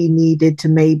really needed to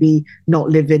maybe not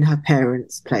live in her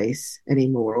parents' place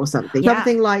anymore or something. Yeah.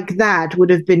 Something like that would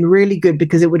have been really good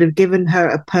because it would have given her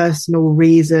a personal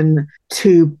reason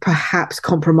to perhaps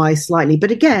compromise slightly. But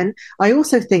again, I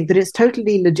also think that it's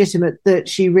totally legitimate that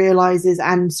she realizes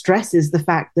and stresses the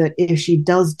fact that if she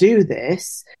does do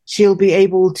this, she'll be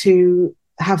able to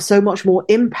have so much more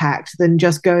impact than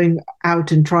just going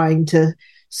out and trying to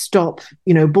stop,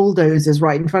 bulldozers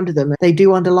right in front of them. They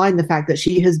do underline the fact that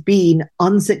she has been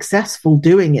unsuccessful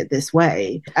doing it this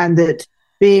way, and that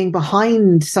being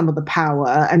behind some of the power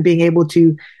and being able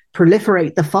to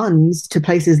proliferate the funds to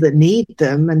places that need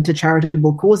them and to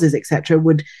charitable causes, etc.,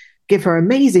 would give her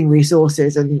amazing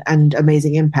resources and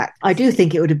amazing impact. I do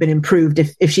think it would have been improved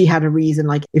if she had a reason,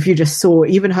 like if you just saw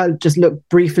even her just look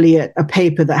briefly at a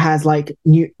paper that has like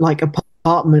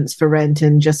apartments for rent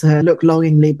and just her look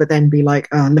longingly but then be like,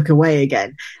 oh, look away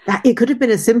again. That it could have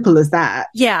been as simple as that.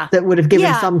 Yeah. That would have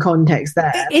given some context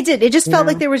there. It did. It just felt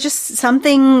like there was just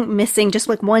something missing, just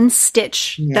like one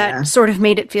stitch that sort of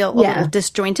made it feel a little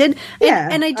disjointed.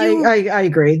 And I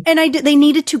agree. And they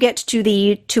needed to get to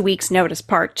the 2 weeks notice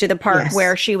part, to the part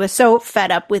where she was so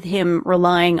fed up with him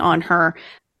relying on her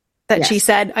that she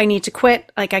said, I need to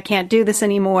quit. Like, I can't do this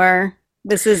anymore.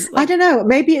 This is I don't know.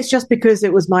 Maybe it's just because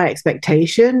it was my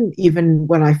expectation, even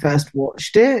when I first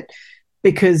watched it,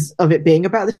 because of it being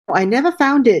about this. I never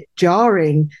found it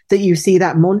jarring that you see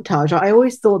that montage. I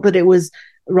always thought that it was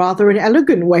rather an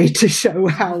elegant way to show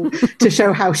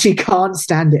how she can't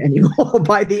stand it anymore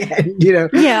by the end.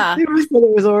 Yeah, I always thought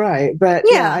it was all right, but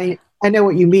I know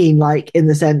what you mean. Like in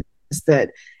the sense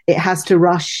that it has to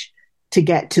rush to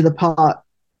get to the part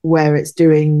where it's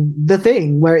doing the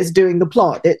thing, where it's doing the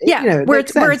plot. Where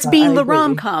it's being the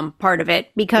rom-com part of it,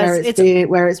 because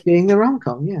where it's being the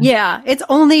rom-com. Yeah, it's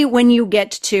only when you get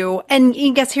to, and I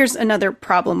guess here's another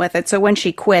problem with it. So when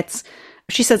she quits,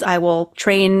 she says, I will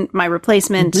train my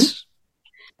replacement.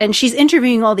 And she's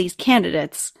interviewing all these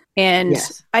candidates. And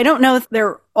I don't know if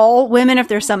they're all women, if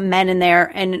there's some men in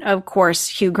there. And of course,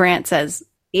 Hugh Grant says,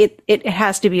 it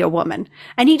has to be a woman.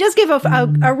 And he does give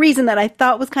a reason that I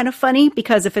thought was kind of funny,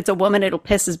 because if it's a woman, it'll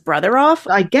piss his brother off.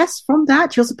 I guess from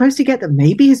that, you're supposed to get that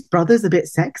maybe his brother's a bit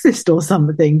sexist or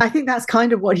something. I think that's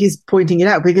kind of what he's pointing it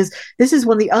out, because this is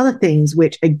one of the other things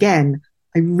which, again,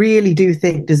 I really do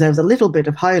think deserves a little bit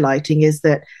of highlighting, is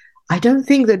that I don't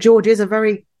think that George is a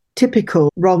very typical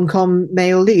rom-com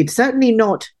male lead, certainly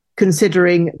not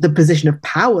considering the position of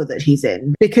power that he's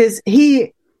in, because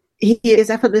he is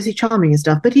effortlessly charming and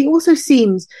stuff, but he also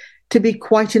seems to be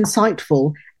quite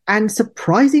insightful and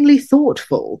surprisingly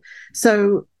thoughtful.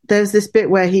 So there's this bit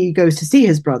where he goes to see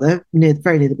his brother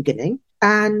very near the beginning,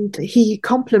 and he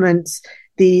compliments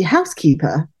the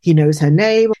housekeeper. He knows her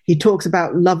name. He talks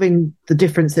about loving the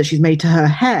difference that she's made to her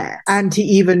hair. And he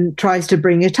even tries to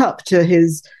bring it up to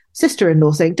his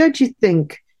sister-in-law, saying, don't you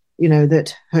think,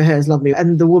 that her hair is lovely?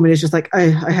 And the woman is just like, I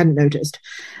hadn't noticed.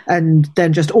 And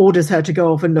then just orders her to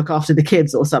go off and look after the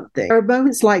kids or something. There are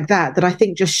moments like that I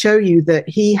think just show you that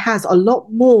he has a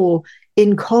lot more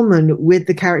in common with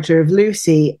the character of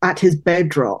Lucy at his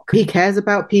bedrock. He cares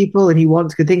about people and he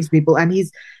wants good things for people. And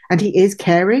he is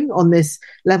caring on this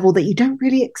level that you don't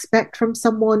really expect from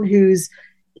someone who's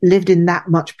lived in that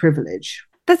much privilege.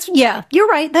 You're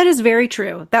right. That is very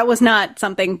true. That was not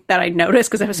something that I noticed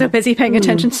because I was so busy paying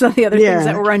attention to some of the other things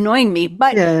that were annoying me.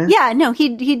 But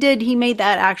he made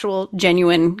that actual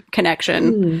genuine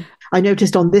connection. I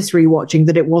noticed on this rewatching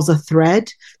that it was a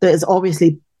thread that is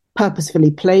obviously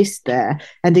purposefully placed there.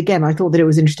 And again, I thought that it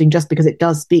was interesting just because it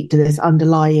does speak to this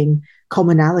underlying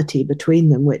commonality between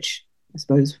them, which I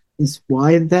suppose is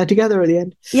why they're together at the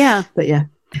end. Yeah. But yeah.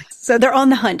 So they're on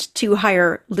the hunt to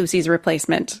hire Lucy's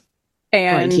replacement.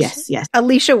 And yes.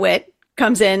 Alicia Witt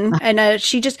comes in and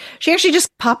she actually just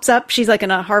pops up. She's like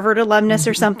a Harvard alumnus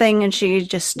or something. And she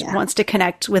just wants to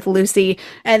connect with Lucy.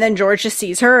 And then George just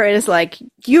sees her and is like,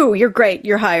 you're great.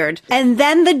 You're hired. And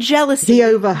then the jealousy. He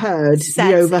overheard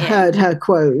her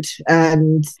quote,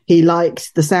 and he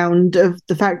liked the sound of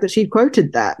the fact that she'd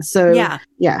quoted that. So yeah.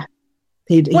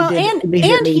 He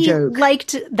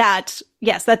liked that.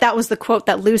 Yes, that was the quote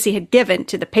that Lucy had given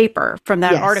to the paper from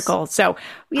that article. So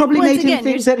probably made him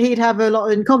think that he'd have a lot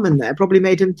in common there. Probably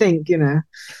made him think,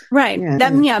 Right.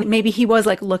 Maybe he was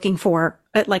like looking for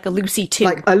like a Lucy too.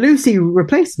 Like a Lucy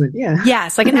replacement, yeah.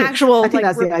 Yes, like an actual... I think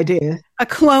that's the idea. A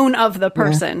clone of the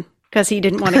person. Because he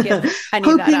didn't want to give any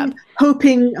of that up.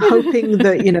 Hoping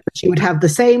that, she would have the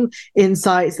same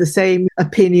insights, the same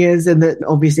opinions, and that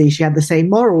obviously she had the same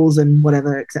morals and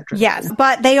whatever, etc. Yes,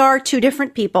 but they are two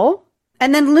different people.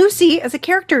 And then Lucy, as a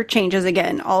character, changes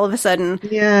again. All of a sudden,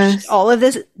 all of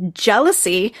this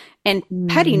jealousy and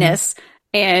pettiness,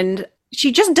 and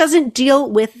she just doesn't deal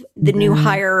with the new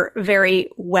hire very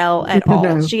well at all.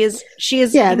 No. She is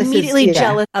immediately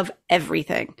jealous of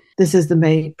everything. This is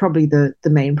probably the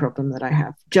main problem that I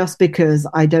have, just because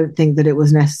I don't think that it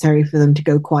was necessary for them to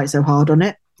go quite so hard on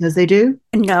it as they do.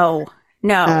 No.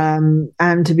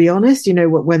 And to be honest,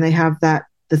 when they have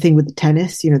the thing with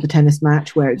the tennis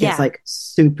match where it gets like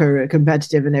super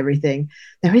competitive and everything,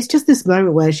 there is just this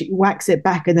moment where she whacks it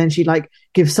back and then she like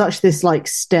gives such this like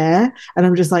stare, and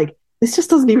I'm just like, this just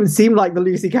doesn't even seem like the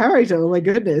Lucy character. Oh my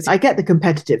goodness. I get the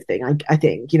competitive thing. I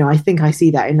think I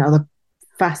see that in other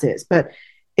facets, but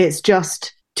it's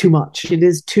just too much. It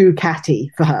is too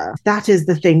catty for her. That is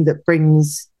the thing that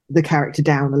brings the character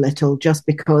down a little, just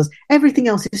because everything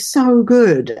else is so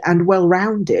good and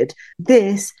well-rounded.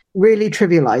 This really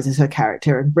trivializes her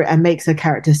character and makes her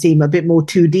character seem a bit more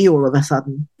 2D all of a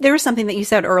sudden. There was something that you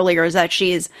said earlier, is that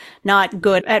she's not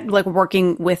good at like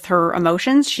working with her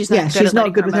emotions. She's not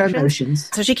good with her emotions.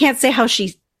 So she can't say how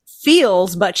she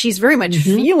feels, but she's very much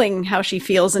feeling how she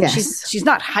feels, and she's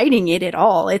not hiding it at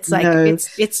all. It's like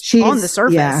it's on the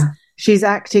surface. Yeah. She's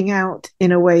acting out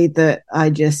in a way that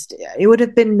it would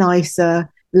have been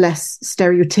nicer, less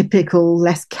stereotypical,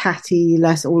 less catty,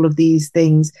 less all of these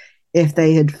things if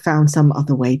they had found some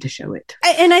other way to show it.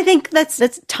 And I think that's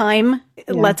time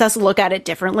lets us look at it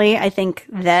differently. I think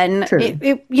then,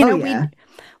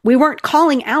 we weren't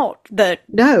calling out it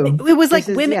was like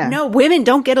women, women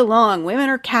don't get along. Women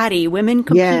are catty. Women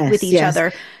compete with each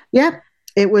other. Yeah.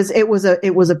 It was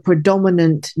a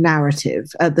predominant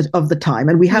narrative of the time,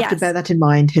 and we have to bear that in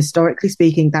mind. Historically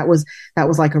speaking, that was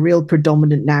like a real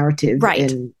predominant narrative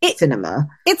in cinema.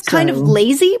 It's kind of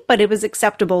lazy, but it was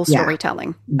acceptable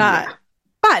storytelling. But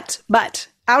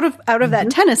out of that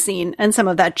tennis scene and some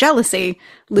of that jealousy,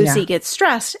 Lucy gets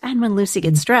stressed, and when Lucy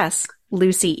gets stressed,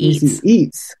 Lucy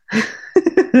eats.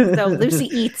 So Lucy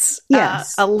eats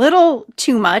a little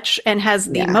too much and has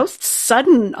the most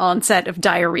sudden onset of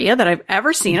diarrhea that I've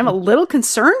ever seen. I'm a little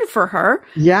concerned for her.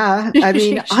 Yeah. I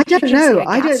mean, I don't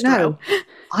know.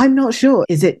 I'm not sure.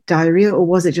 Is it diarrhea or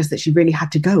was it just that she really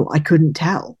had to go? I couldn't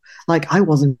tell. Like, I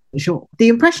wasn't sure. The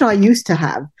impression I used to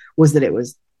have was that it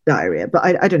was diarrhea, but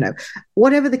I don't know.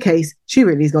 Whatever the case, she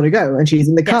really's got to go, and she's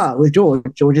in the car with George.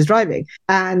 George is driving,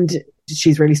 and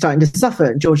she's really starting to suffer.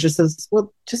 And George just says,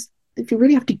 well, just, if you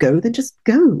really have to go, then just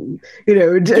go. You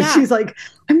know, and she's like,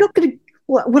 I'm not going to,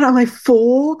 what am I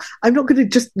for? I'm not going to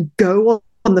just go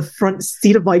on the front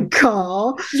seat of my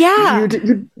car. Yeah.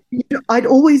 I'd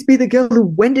always be the girl who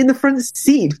went in the front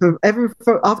seat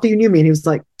after you knew me. And he was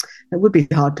like, that would be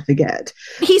hard to forget.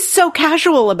 He's so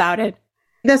casual about it.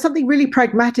 There's something really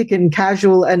pragmatic and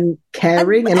casual and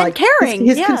caring. And like caring.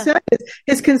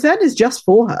 His concern is just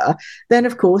for her. Then,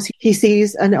 of course, he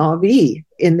sees an RV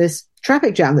in this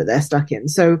traffic jam that they're stuck in.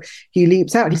 So he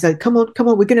leaps out. He said, come on,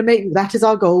 we're going to make, that is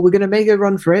our goal. We're going to make a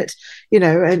run for it. You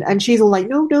know, and she's all like,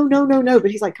 no.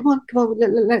 But he's like, come on,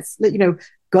 let's you know,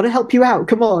 got to help you out.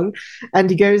 Come on.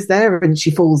 And he goes there and she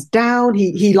falls down.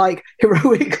 He like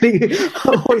heroically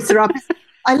hoists her up.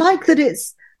 I like that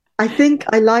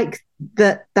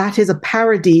is a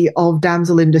parody of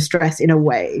damsel in distress in a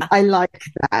way. I like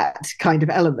that kind of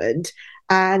element.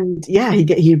 And he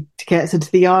gets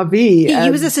into the RV. He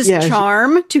uses his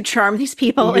charm to charm these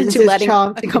people into letting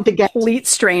a complete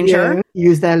stranger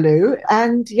use their loo.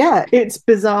 And it's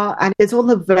bizarre, and it's on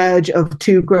the verge of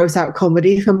too gross out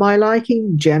comedy for my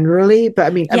liking generally. But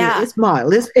I mean it's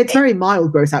mild. It's very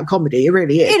mild gross out comedy. It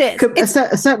really is. It is.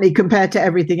 Certainly compared to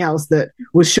everything else that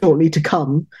was shortly to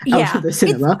come out of the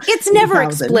cinema. It's never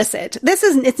explicit.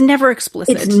 It's never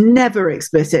explicit. It's never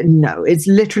explicit. No, it's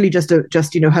literally just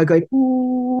you know, her going, ooh.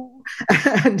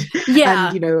 And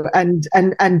you know, and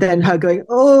then her going,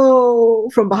 oh,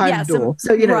 from behind the door.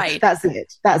 So you know, that's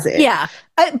it. Yeah,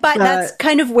 but that's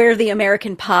kind of where the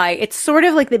American Pie. It's sort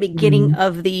of like the beginning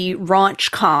of the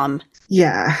RomCom.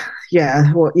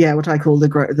 What I call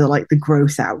the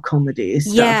gross out comedy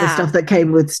stuff. The stuff that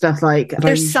came with stuff like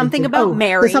There's something about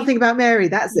Mary. There's something about Mary.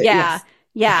 That's it. Yes.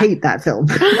 Yeah. I hate that film.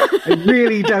 I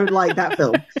really don't like that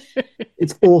film.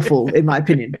 It's awful, in my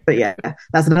opinion. But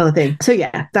that's another thing. So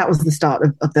that was the start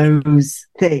of those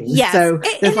things. Yes. So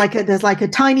there's like a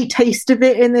tiny taste of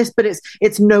it in this, but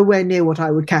it's nowhere near what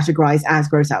I would categorize as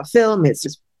gross out film. It's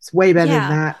way better than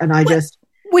that. And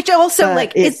which also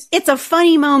it's a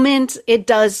funny moment. It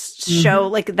does show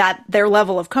like that their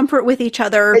level of comfort with each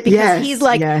other, because he's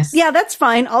like, that's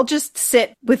fine. I'll just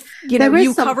sit with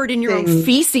you covered in your own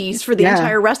feces for the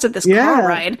entire rest of this car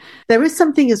ride. There is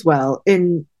something as well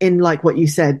in like what you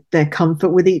said, their comfort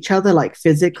with each other, like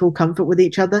physical comfort with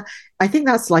each other. I think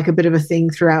that's like a bit of a thing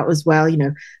throughout as well. You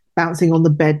know, bouncing on the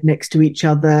bed next to each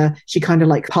other. She kind of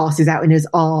like passes out in his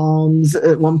arms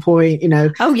at one point, you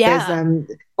know. Oh yeah.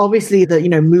 There's obviously the, you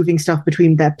know, moving stuff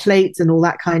between their plates and all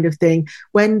that kind of thing.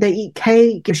 When they eat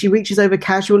cake, she reaches over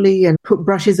casually and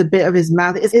brushes a bit of his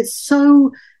mouth. It's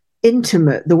so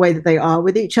intimate the way that they are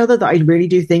with each other that I really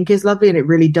do think is lovely, and it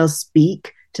really does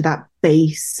speak to that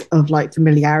base of like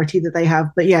familiarity that they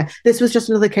have. But this was just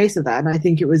another case of that, and I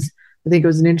think it was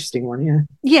an interesting one.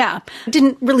 Yeah.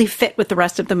 Didn't really fit with the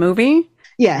rest of the movie.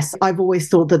 Yes. I've always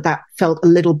thought that felt a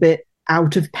little bit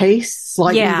out of pace,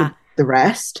 slightly with the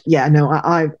rest. Yeah, no,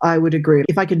 I would agree.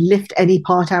 If I could lift any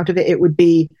part out of it, it would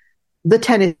be the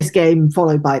tennis game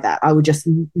followed by that. I would just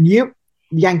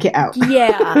yank it out.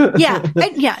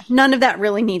 None of that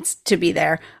really needs to be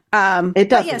there. It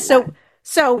doesn't.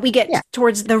 So we get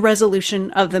towards the resolution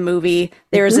of the movie.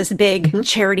 There's this big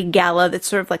charity gala that's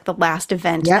sort of like the last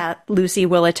event that Lucy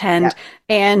will attend.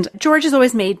 And George has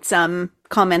always made some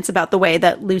comments about the way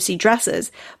that Lucy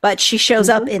dresses, but she shows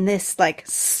up in this like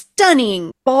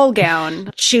stunning ball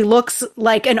gown. She looks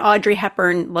like an Audrey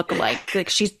Hepburn lookalike. Like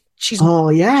she's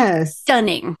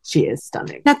stunning. She is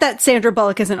stunning. Not that Sandra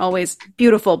Bullock isn't always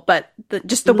beautiful, but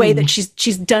just the way that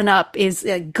she's done up is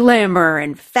glamour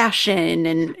and fashion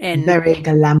and very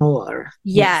glamour.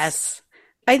 Yes.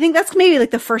 I think that's maybe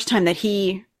like the first time that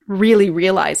he really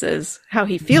realizes how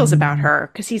he feels about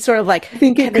her, because he's sort of like, I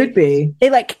think it could be.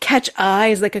 They like catch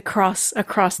eyes like across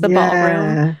the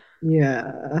ballroom.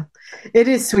 Yeah, it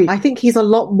is sweet. I think he's a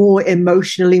lot more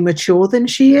emotionally mature than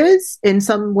she is in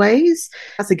some ways.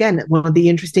 That's, again, one of the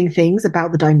interesting things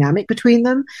about the dynamic between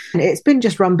them. And it's been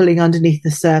just rumbling underneath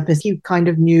the surface. He kind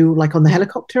of knew, like on the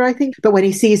helicopter, I think. But when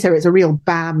he sees her, it's a real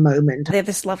bam moment. They have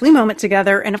this lovely moment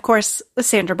together. And of course,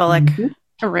 Sandra Bullock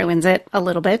ruins it a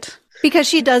little bit, because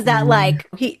she does that like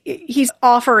he's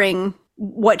offering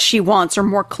what she wants or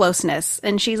more closeness,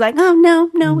 and she's like, oh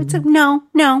no, it's no,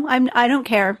 I don't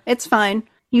care, it's fine,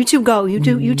 you two go,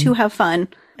 you two have fun.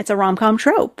 It's a rom-com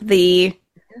trope, the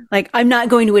Like, I'm not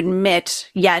going to admit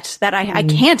yet that I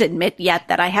can't admit yet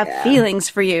that I have feelings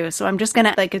for you. So I'm just going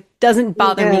to, like, it doesn't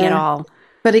bother me at all.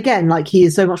 But again, like, he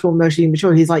is so much more emotionally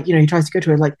mature. He's like, he tries to go to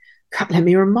her like, let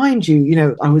me remind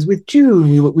you, I was with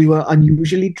June. We were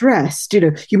unusually dressed.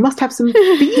 You must have some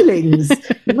feelings.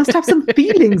 You must have some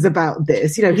feelings about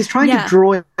this. He's trying to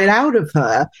draw it out of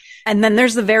her. And then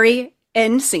there's the very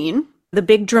end scene, the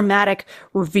big dramatic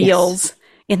reveals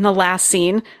in the last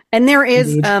scene. And there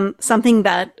is something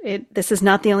that this is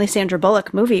not the only Sandra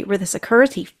Bullock movie where this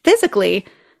occurs. He physically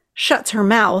shuts her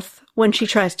mouth when she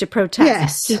tries to protest.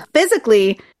 Yes. He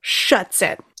physically shuts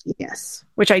it. Yes.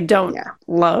 Which I don't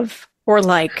love or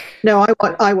like. No,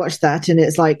 I watched that and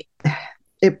it's like,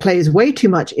 it plays way too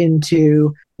much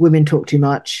into women talk too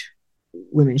much.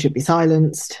 Women should be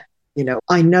silenced.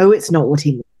 I know it's not what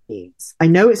he means. I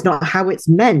know it's not how it's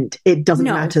meant. It doesn't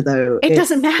matter though. It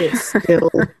doesn't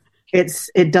matter.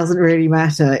 It doesn't really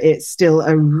matter. It's still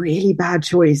a really bad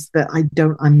choice that I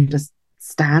don't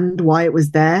understand why it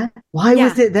was there. Why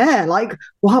was it there? Like,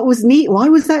 what was why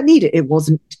was that needed? It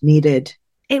wasn't needed.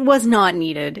 It was not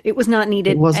needed. It was not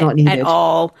needed. It was not needed at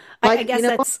all. Like, I guess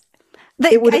that's.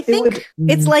 I think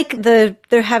it's like they're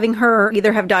having her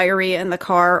either have diarrhea in the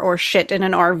car or shit in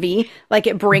an RV. Like,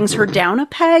 it brings her down a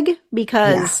peg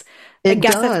because I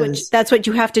guess that's what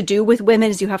you have to do with women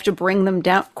is you have to bring them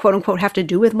down, quote unquote, have to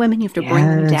do with women. You have to bring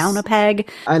them down a peg.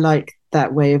 I like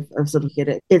that way of sort of looking at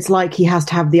it. It's like he has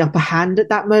to have the upper hand at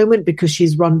that moment because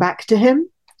she's run back to him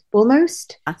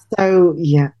almost. So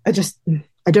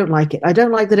I don't like it. I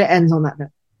don't like that it ends on that note.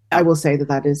 I will say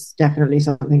that is definitely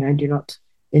something I do not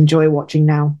enjoy watching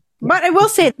now. But I will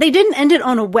say they didn't end it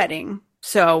on a wedding.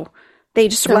 So they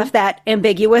just left that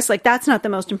ambiguous. Like, that's not the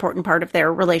most important part of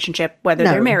their relationship, whether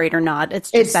they're married or not. It's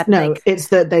just it's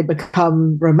that they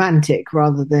become romantic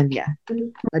rather than,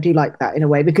 I do like that in a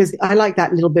way because I like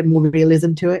that little bit more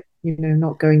realism to it,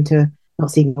 not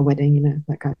seeing a wedding,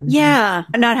 that kind of thing.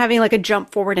 And not having like a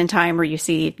jump forward in time where you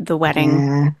see the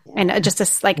wedding and just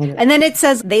and then it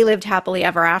says they lived happily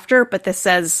ever after, but this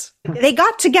says they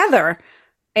got together.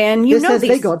 And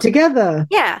they got together.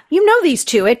 Yeah, these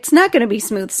two. It's not going to be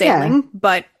smooth sailing,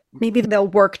 but maybe they'll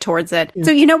work towards it. Yeah.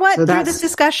 So you know what? So through this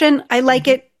discussion, I like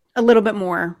it a little bit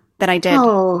more than I did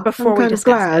before we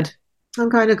discussed it. I'm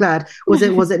kind of glad. Was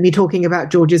it me talking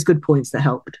about George's good points that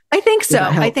helped? I think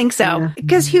so.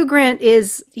 Because Hugh Grant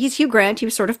he's Hugh Grant. He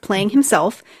was sort of playing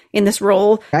himself in this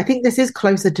role. I think this is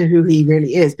closer to who he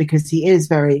really is because he is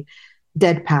very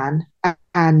deadpan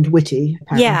and witty.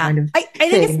 Kind of I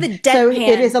think it's the deadpan. So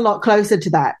it is a lot closer to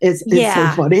that. It's so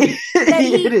funny.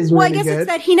 It is really I guess it's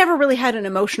that he never really had an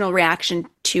emotional reaction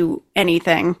to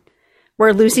anything.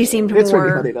 Where Lucy seemed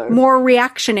more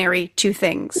reactionary to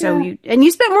things. So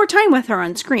you spent more time with her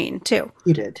on screen too.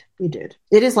 You did.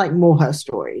 It is like more her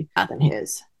story than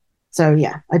his. So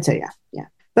I'd say yeah.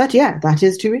 But that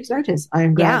is 2 weeks' notice. I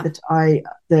am glad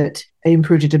that I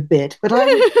improved it a bit. But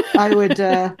I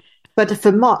would. But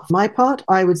for my part,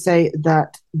 I would say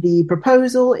that the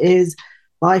proposal is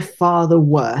by far the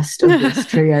worst of this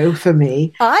trio for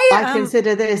me. I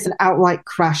consider this an outright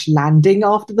crash landing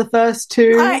after the first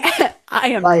two. I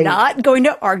am not going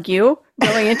to argue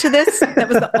going into this. That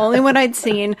was the only one I'd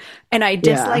seen. And I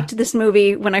disliked this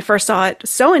movie when I first saw it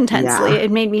so intensely.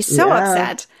 It made me so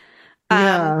upset.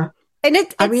 And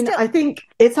I think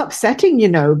it's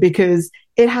upsetting, because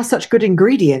it has such good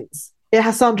ingredients. It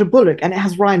has Sandra Bullock and it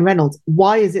has Ryan Reynolds.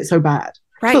 Why is it so bad?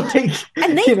 Right.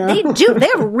 And they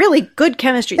have really good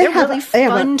chemistry. They're really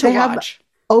fun to watch.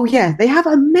 They have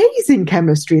amazing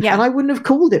chemistry. Yeah. And I wouldn't have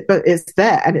called it, but it's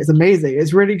there and it's amazing.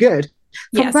 It's really good.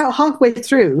 From about halfway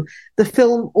through, the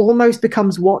film almost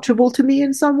becomes watchable to me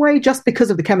in some way just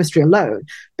because of the chemistry alone.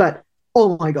 But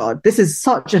oh my God, this is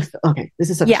such a film. Okay.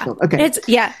 It's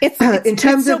in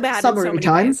terms so of bad summary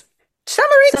time.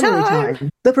 Summary time.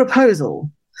 The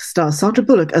Proposal stars Sandra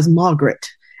Bullock as Margaret,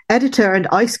 editor and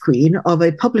ice queen of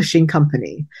a publishing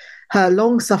company. Her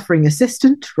long-suffering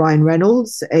assistant, Ryan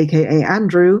Reynolds, aka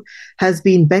Andrew, has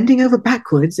been bending over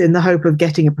backwards in the hope of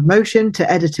getting a promotion to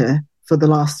editor for the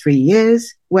last 3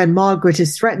 years. When Margaret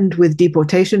is threatened with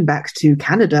deportation back to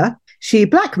Canada, she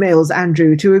blackmails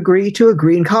Andrew to agree to a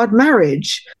green card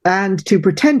marriage and to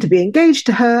pretend to be engaged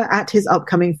to her at his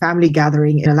upcoming family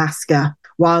gathering in Alaska.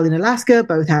 While in Alaska,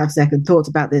 both have second thoughts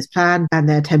about this plan and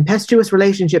their tempestuous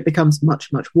relationship becomes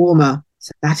much, much warmer.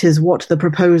 So that is what The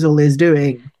Proposal is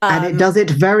doing. And it does it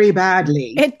very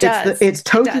badly. It does. It's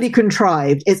totally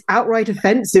contrived. It's outright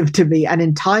offensive to me and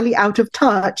entirely out of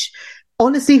touch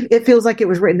honestly, it feels like it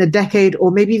was written a decade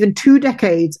or maybe even 2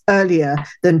 decades earlier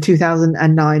than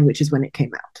 2009, which is when it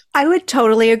came out. I would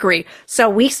totally agree. So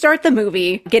we start the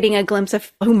movie getting a glimpse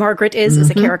of who Margaret is as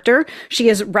a character. She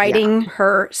is riding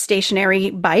her stationary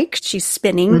bike. She's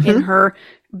spinning in her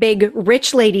big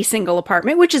rich lady single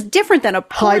apartment, which is different than a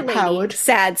poor lady,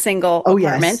 sad single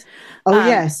apartment.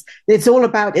 Yes. It's all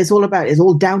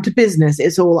down to business.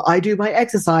 It's all, I do my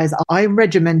exercise. I'm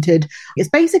regimented. It's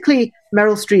basically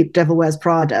Meryl Streep, Devil Wears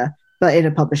Prada, but in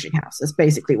a publishing house. That's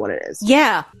basically what it is.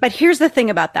 Yeah. But here's the thing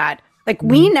about that. Like,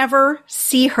 we never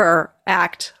see her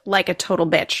act like a total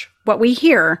bitch. What we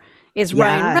hear is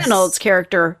Ryan Reynolds'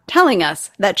 character telling us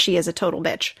that she is a total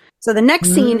bitch. So the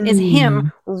next scene is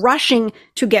him rushing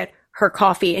to get her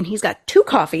coffee, and he's got 2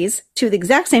 coffees, 2 of the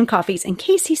exact same coffees, in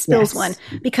case he spills one,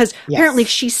 because apparently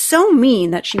she's so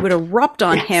mean that she would erupt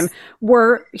on him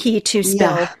were he to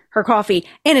spill her coffee.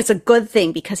 And it's a good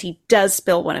thing, because he does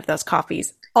spill one of those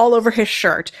coffees all over his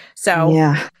shirt.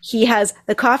 So he has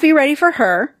the coffee ready for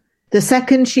her. The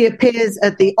second she appears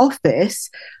at the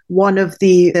office,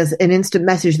 there's an instant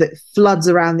message that floods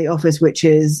around the office, which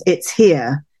is, "It's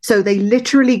here." So they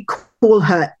literally call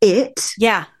her it.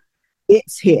 Yeah.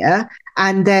 It's here.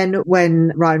 And then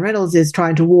when Ryan Reynolds is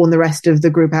trying to warn the rest of the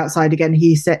group outside again,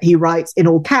 he writes in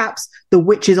all caps, "The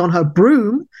witch is on her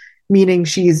broom," meaning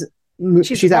she's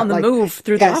on the move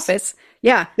through the office.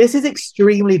 Yeah. This is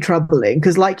extremely troubling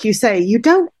because, like you say, you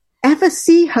don't ever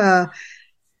see her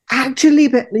actually,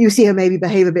 but you see her maybe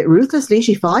behave a bit ruthlessly.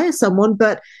 She fires someone,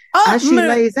 but as she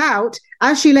lays out,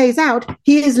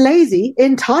 he is lazy,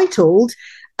 entitled,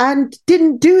 and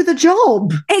didn't do the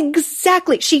job.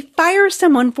 Exactly. She fires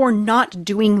someone for not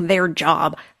doing their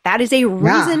job. That is a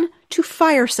reason to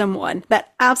fire someone.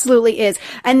 That absolutely is.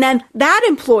 And then that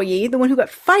employee, the one who got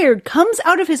fired, comes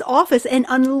out of his office and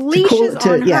unleashes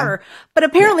on her. But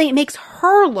apparently it makes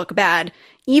her look bad,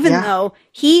 even though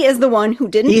he is the one who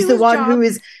didn't do his job.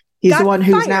 He's the one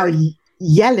who's now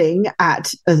yelling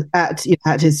at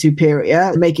his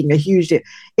superior, making a huge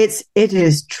It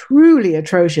is truly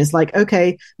atrocious. Like,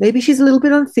 okay, maybe she's a little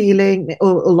bit unfeeling,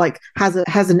 or like has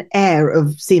an air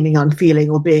of seeming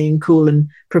unfeeling or being cool and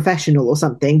professional or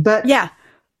something. But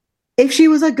if she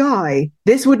was a guy,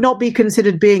 this would not be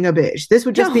considered being a bitch. This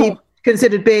would just be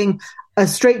considered being a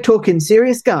straight talking,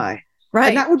 serious guy. Right.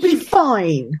 And that would be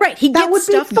fine. Right. He gets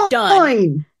stuff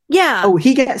done. Yeah. Oh,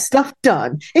 he gets stuff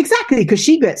done. Exactly, because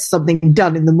she gets something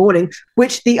done in the morning,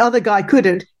 which the other guy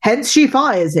couldn't. Hence, she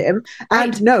fires him.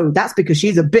 And no, that's because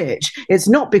she's a bitch. It's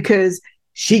not because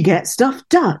she gets stuff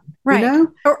done. Right. You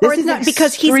know? Or it's not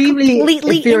because he's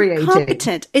completely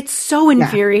incompetent. It's so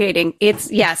infuriating.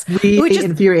 It's, really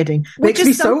infuriating. Makes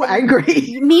me so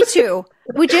angry. Me too.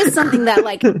 Which is something that,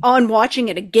 like, on watching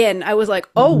it again, I was like,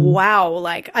 oh, wow.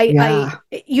 Like,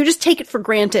 you just take it for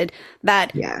granted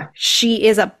that she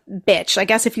is a bitch. I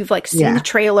guess if you've, like, seen the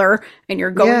trailer and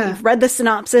you've read the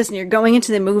synopsis and you're going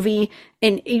into the movie,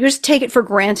 and you just take it for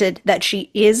granted that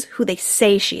she is who they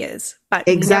say she is. But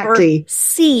we never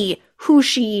see who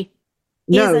she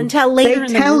is until later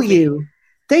in the movie.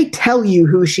 They tell you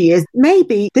who she is.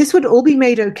 Maybe this would all be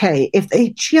made okay if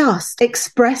they just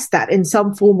expressed that in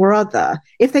some form or other.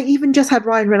 If they even just had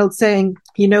Ryan Reynolds saying,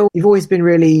 you know, you've always been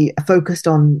really focused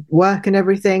on work and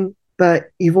everything,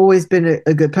 but you've always been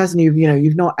a good person.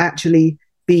 You've not actually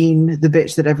been the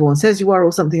bitch that everyone says you are,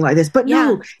 or something like this. But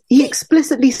no, he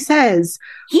explicitly says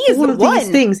he is all the of one. These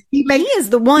things. He is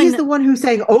the one. He's the one who's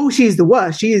saying, "Oh, she's the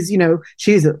worst. She is,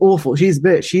 she's awful. She's a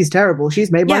bitch. She's terrible.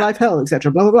 She's made my life hell,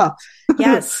 etc." Blah blah blah.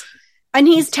 Yes. And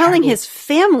he's telling his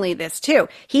family this too.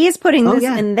 He is putting this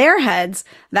in their heads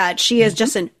that she is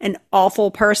just an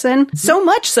awful person. So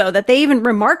much so that they even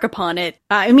remark upon it.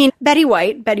 I mean, Betty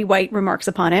White remarks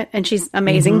upon it, and she's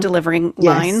amazing delivering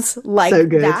lines like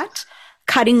that.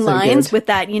 Cutting lines with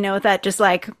that, that just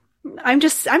like, I'm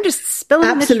just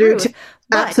spilling the truth.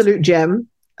 Absolute gem,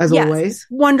 as always.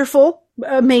 Wonderful,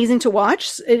 amazing to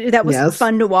watch. That was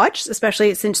fun to watch,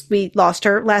 especially since we lost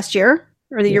her last year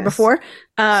or the year before.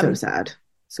 So sad.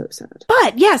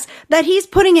 But yes, that he's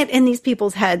putting it in these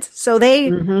people's heads, so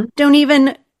they don't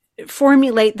even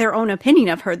formulate their own opinion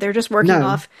of her. They're just working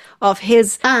off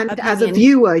his and opinion. As a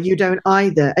viewer, you don't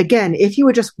either. Again, if you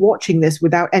were just watching this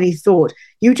without any thought,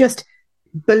 you just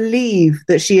believe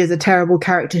that she is a terrible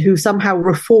character who somehow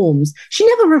reforms. She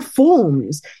never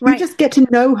reforms. You just get to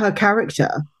know her character.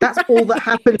 That's all that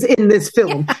happens in this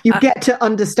film. You get to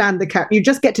understand the character. You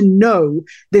just get to know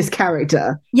this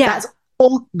character. That's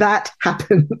all that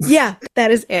happens. Yeah, that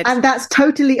is it. And that's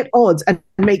totally at odds and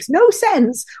makes no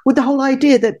sense with the whole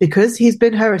idea that because he's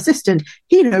been her assistant,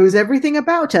 he knows everything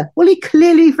about her. Well, he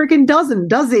clearly freaking doesn't,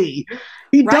 does he?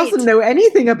 He doesn't know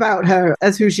anything about her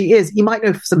as who she is. He might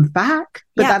know some fact,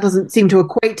 but that doesn't seem to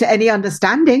equate to any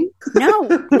understanding.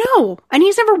 No. And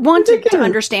he's never wanted to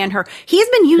understand her. He's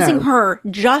been using her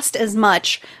just as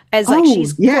much as like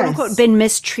she's quote unquote been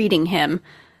mistreating him.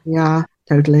 Yeah.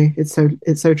 Totally. It's so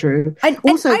true.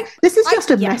 This is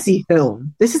just a messy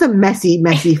film. This is a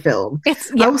messy film.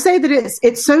 I will say that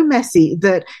it's so messy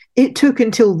that it took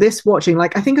until this watching,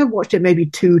 like I think I watched it maybe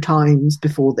 2 times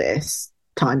before this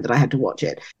time that I had to watch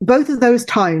it. Both of those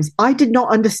times, I did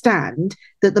not understand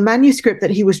that the manuscript that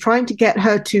he was trying to get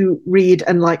her to read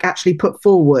and like actually put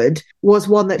forward was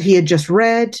one that he had just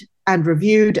read and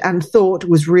reviewed and thought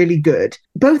was really good.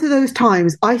 Both of those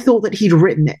times, I thought that he'd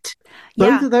written it.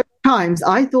 Both of those times,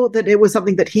 I thought that it was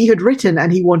something that he had written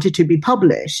and he wanted to be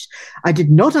published. I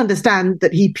did not understand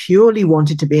that he purely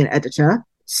wanted to be an editor.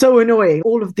 So annoying.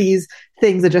 All of these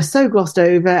things are just so glossed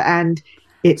over, and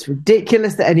it's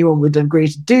ridiculous that anyone would agree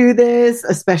to do this,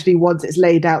 especially once it's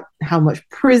laid out how much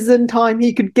prison time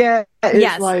he could get. It's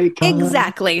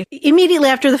exactly. Immediately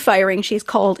after the firing, she's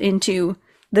called into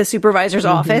the supervisor's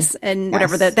office and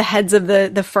whatever the heads of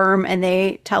the firm, and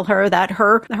they tell her that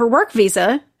her work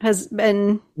visa has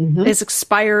been is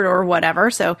expired or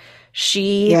whatever. So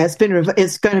it's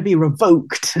going to be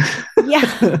revoked.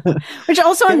 Which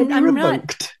also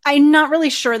I'm not really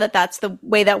sure that that's the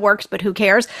way that works, but who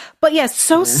cares? But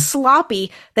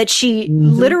sloppy that she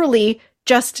literally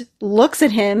just looks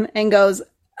at him and goes,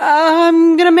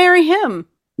 I'm going to marry him.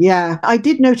 Yeah, I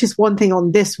did notice one thing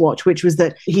on this watch, which was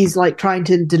that he's like trying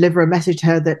to deliver a message to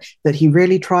her that he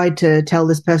really tried to tell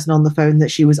this person on the phone that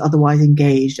she was otherwise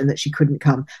engaged and that she couldn't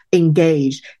come.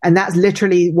 Engaged. And that's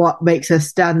literally what makes her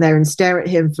stand there and stare at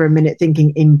him for a minute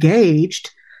thinking, engaged?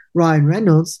 Ryan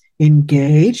Reynolds?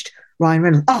 Engaged? Ryan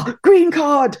Reynolds. Oh, green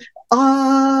card!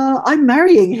 I'm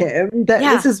marrying him.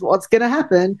 This is what's going to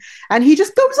happen. And he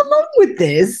just goes along with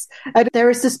this. And there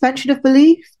is suspension of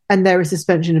belief. And there is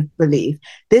suspension of belief.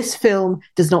 This film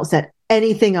does not set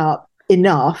anything up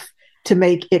enough to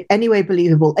make it any way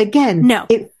believable. Again,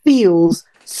 it feels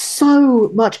so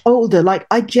much older. Like,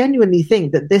 I genuinely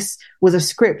think that this was a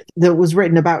script that was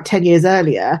written about 10 years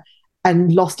earlier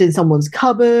and lost in someone's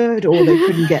cupboard, or they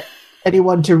couldn't get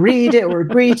anyone to read it or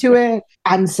agree to it.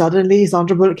 And suddenly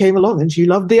Sandra Bullock came along and she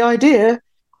loved the idea.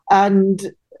 And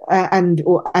then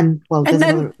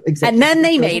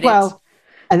they made it.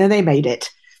 And then they made it.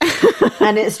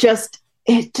 And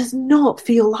it does not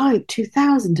feel like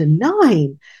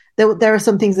 2009. There are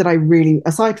some things that I really,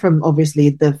 aside from obviously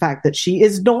the fact that she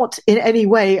is not in any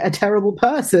way a terrible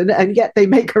person, and yet they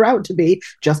make her out to be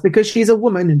just because she's a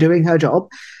woman and doing her job.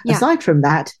 Yeah. Aside from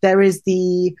that, there is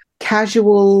the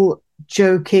casual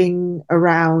joking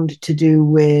around to do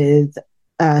with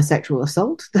sexual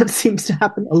assault that seems to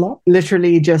happen a lot.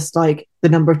 Literally just like the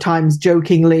number of times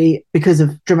jokingly, because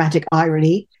of dramatic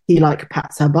irony, he like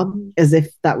pats her bum as if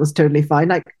that was totally fine.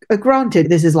 Like, granted,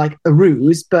 this is like a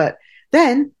ruse, but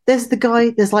then there's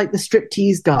like the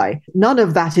striptease guy. None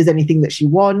of that is anything that she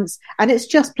wants. And it's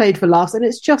just played for laughs, and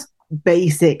it's just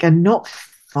basic and not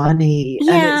funny.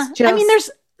 Yeah. And it's just, I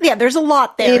mean, there's a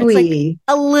lot there. It's like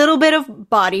a little bit of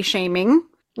body shaming.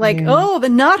 Like, the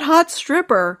not hot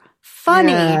stripper.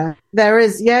 Funny. Yeah, there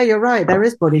is. Yeah, you're right. There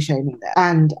is body shaming there.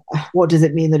 And what does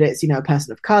it mean that it's, a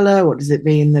person of color? What does it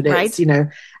mean that it's,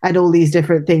 and all these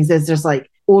different things? There's just like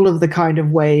all of the kind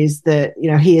of ways that,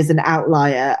 he is an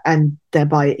outlier and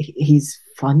thereby he's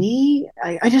funny.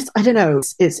 I don't know.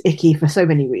 It's icky for so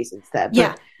many reasons there.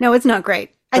 But, no, it's not great.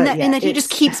 And that he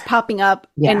just keeps popping up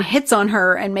and hits on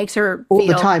her and makes her all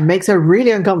the time, makes her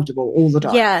really uncomfortable all the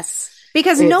time. Yes.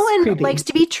 Because no one likes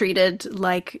to be treated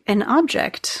like an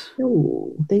object.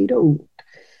 No, they don't.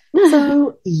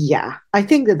 So, I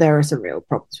think that there are some real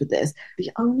problems with this.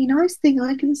 The only nice thing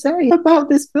I can say about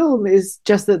this film is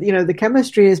just that, the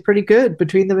chemistry is pretty good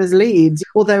between them as leads.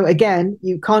 Although, again,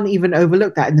 you can't even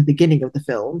overlook that in the beginning of the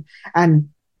film. And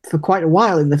for quite a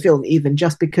while in the film, even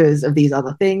just because of these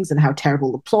other things and how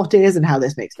terrible the plot is and how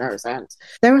this makes no sense.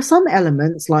 There are some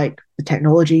elements like the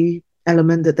technology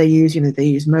element that they use, they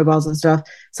use mobiles and stuff,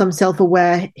 some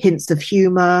self-aware hints of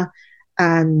humor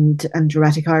and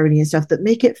dramatic irony and stuff that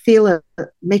make it feel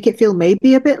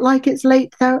maybe a bit like it's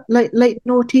late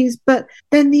noughties. But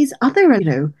then these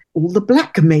other, all the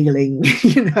blackmailing,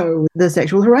 the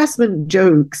sexual harassment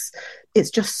jokes,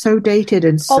 it's just so dated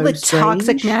and so all the strange.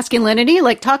 Toxic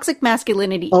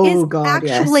masculinity is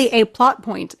actually a plot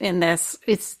point in this.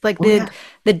 It's like the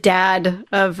dad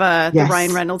of the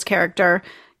Ryan Reynolds character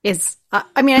is, I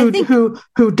think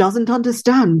who doesn't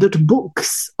understand that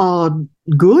books are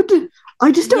good.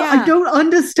 I just don't. I don't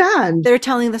understand. They're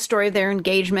telling the story of their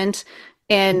engagement,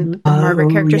 and the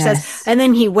Margaret character says, and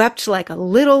then he wept like a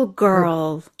little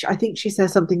girl. I think she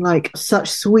says something like, "Such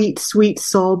sweet, sweet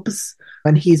sobs,"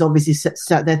 and he's obviously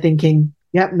sat there thinking,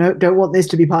 "Yep, no, don't want this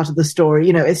to be part of the story."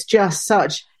 You know, it's just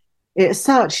such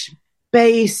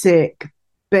basic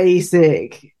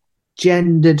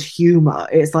gendered humor.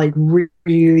 It's like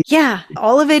really,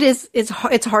 all of it is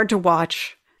it's hard to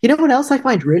watch. You know what else I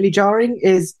find really jarring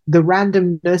is the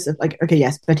randomness of, like, okay,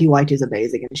 yes, Betty White is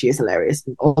amazing and she is hilarious,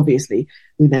 and obviously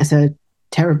we miss her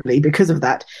terribly because of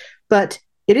that, but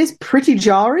it is pretty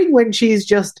jarring when she's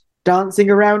just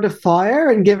dancing around a fire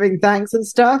and giving thanks and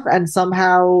stuff, and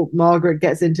somehow Margaret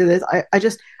gets into this. I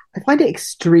find it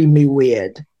extremely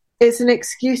weird. It's an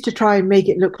excuse to try and make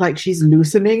it look like she's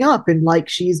loosening up and like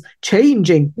she's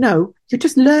changing. No, you're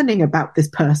just learning about this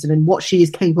person and what she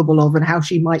is capable of and how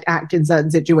she might act in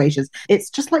certain situations. It's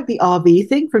just like the RV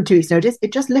thing from 2 Weeks' Notice.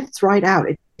 It just lifts right out.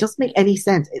 It doesn't make any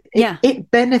sense.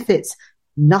 It benefits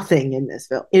nothing in this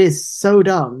film. It is so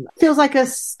dumb. It feels like a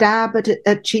stab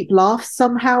at cheap laughs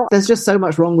somehow. There's just so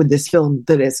much wrong with this film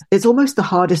that it's almost the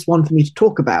hardest one for me to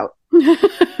talk about.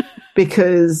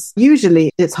 Because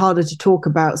usually it's harder to talk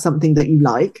about something that you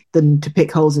like than to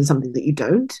pick holes in something that you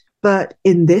don't. But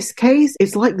in this case,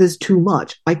 it's like there's too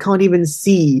much. I can't even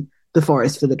see the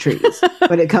forest for the trees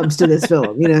when it comes to this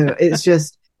film. You know, it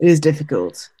is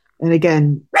difficult. And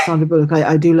again, Sandra Bullock,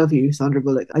 I do love you, Sandra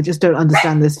Bullock. I just don't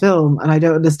understand this film, and I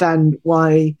don't understand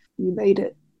why you made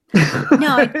it.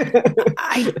 No,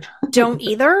 I don't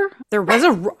either. There was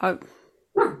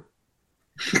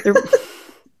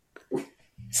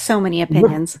so many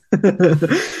opinions.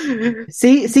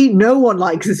 See, no one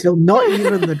likes this film, not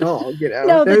even the dog, you know.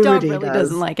 No, the dog really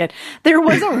doesn't like it. There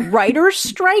was a writer's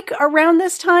strike around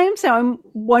this time, so I'm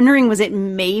wondering, was it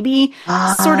maybe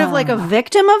sort of like a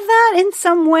victim of that in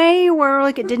some way, where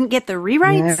like it didn't get the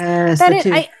rewrites? Yes,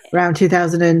 around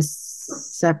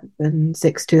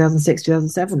 2006,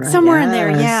 2007, right? Somewhere in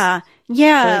there, yeah.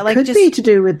 So it could be to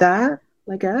do with that,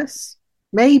 I guess.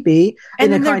 Maybe.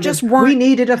 And then there just weren't. We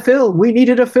needed a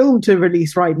film to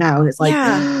release right now. And it's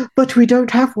like, but we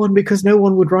don't have one because no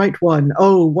one would write one.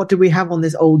 Oh, what do we have on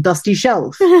this old dusty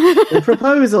shelf? The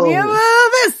proposal.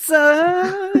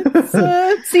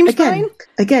 This seems fine.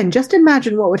 Again, just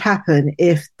imagine what would happen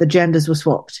if the genders were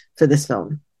swapped for this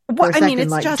film.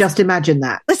 Just imagine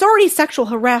that. It's already sexual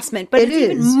harassment, but it's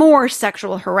even more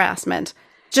sexual harassment.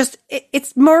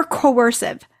 It's more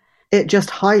coercive. It just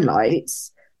highlights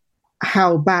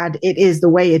how bad it is the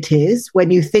way it is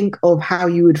when you think of how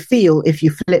you would feel if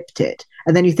you flipped it.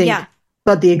 And then you think,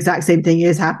 but the exact same thing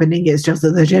is happening. It's just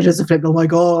that the genders are flipped. Oh my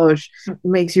gosh. It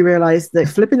makes you realize that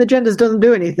flipping the genders doesn't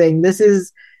do anything. This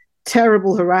is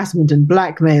terrible harassment and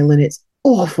blackmail, and it's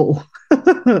awful.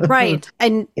 Right.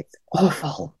 And it's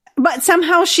awful. But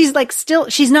somehow she's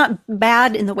not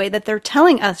bad in the way that they're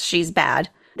telling us she's bad.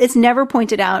 It's never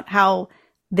pointed out how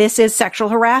this is sexual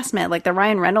harassment. Like the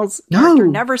Ryan Reynolds character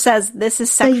never says this is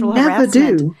sexual harassment. They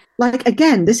never do. Like,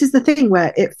 again, this is the thing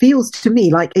where it feels to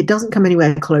me like it doesn't come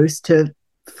anywhere close to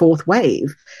fourth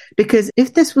wave. Because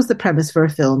if this was the premise for a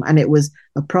film and it was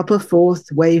a proper fourth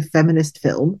wave feminist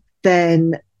film,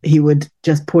 then he would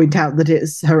just point out that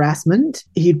it's harassment.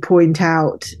 He'd point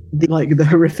out the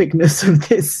horrificness of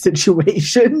this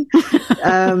situation.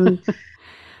 And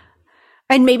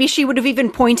maybe she would have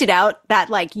even pointed out that,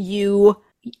 like, you've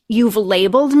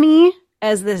labeled me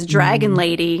as this dragon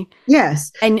lady.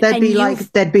 Yes. And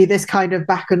there'd be this kind of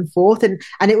back and forth, and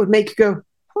it would make you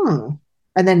go,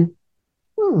 and then,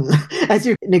 as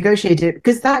you negotiate it,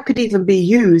 because that could even be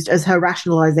used as her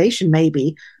rationalization,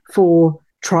 maybe, for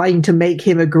trying to make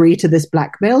him agree to this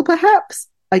blackmail, perhaps,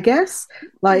 I guess.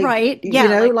 Like, right. Yeah,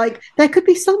 there could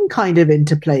be some kind of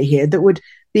interplay here that would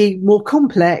be more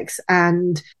complex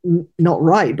and not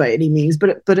right by any means,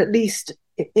 but at least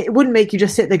it wouldn't make you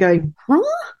just sit there going,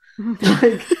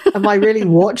 like, am I really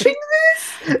watching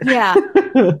this? Yeah.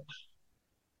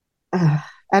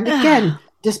 And again,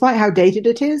 despite how dated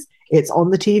it is, it's on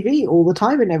the TV all the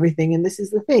time and everything. And this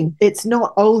is the thing. It's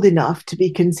not old enough to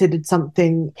be considered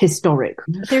something historic.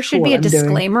 There should be a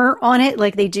disclaimer on it,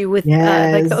 like they do with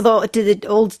the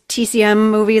old TCM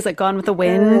movies, like Gone with the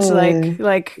Wind. But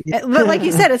like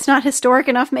you said, it's not historic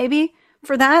enough maybe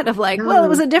for that, of like, well, it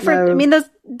was a different, I mean, those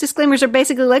disclaimers are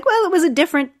basically like, well, it was a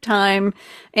different time.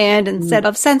 And instead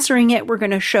of censoring it, we're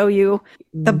going to show you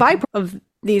the byproduct of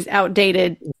these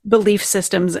outdated belief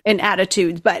systems and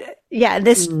attitudes. But yeah,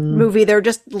 this movie, they're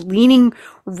just leaning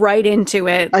right into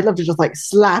it. I'd love to just like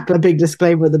slap a big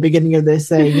disclaimer at the beginning of this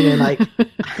saying, you know, like,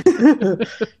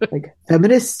 like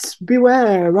feminists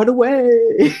beware, run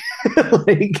away.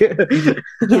 Like,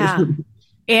 yeah.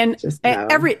 And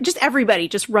everybody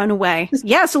just run away.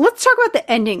 Yeah. So let's talk about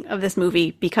the ending of this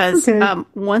movie, because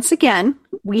once again,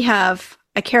 we have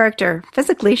a character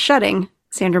physically shutting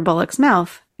Sandra Bullock's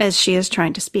mouth as she is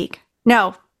trying to speak.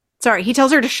 No, sorry. He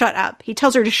tells her to shut up. He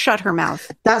tells her to shut her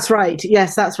mouth. That's right.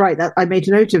 Yes, that's right. I made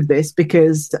a note of this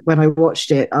because when I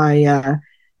watched it, I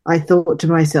thought to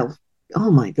myself,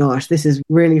 oh my gosh, this is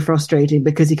really frustrating,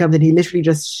 because he comes in, he literally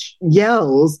just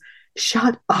yells,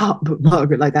 shut up,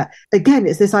 Margaret, like that. Again,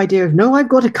 it's this idea of, no, I've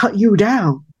got to cut you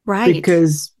down. Right.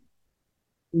 Because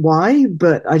why?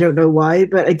 But I don't know why.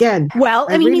 But again, well,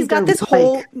 I mean, really he's got this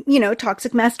whole, you know,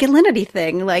 toxic masculinity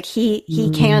thing. Like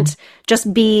he can't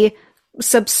just be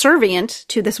subservient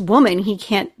to this woman. He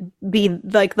can't be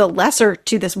like the lesser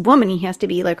to this woman. He has to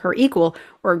be like her equal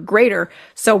or greater.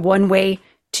 So one way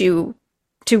to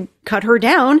cut her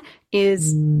down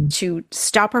is to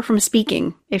stop her from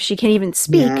speaking. If she can't even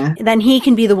speak, then he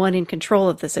can be the one in control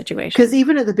of the situation. Because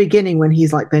even at the beginning, when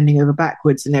he's like bending over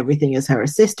backwards and everything as her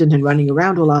assistant and running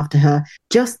around all after her,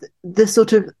 just the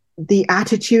sort of the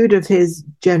attitude of his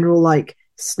general like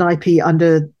snipey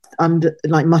under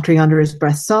like muttering under his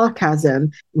breath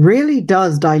sarcasm really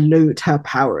does dilute her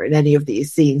power in any of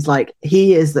these scenes. Like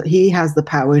he has the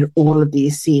power in all of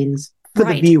these scenes for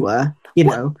the viewer. You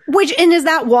know, and is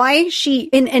that why she,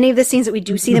 in any of the scenes that we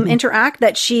do see them interact,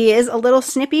 that she is a little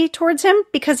snippy towards him,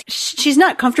 because she's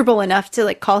not comfortable enough to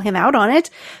like call him out on it.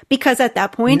 Because at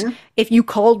that point, if you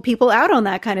called people out on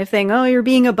that kind of thing, oh, you're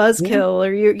being a buzzkill,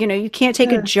 or you can't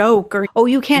take a joke, or oh,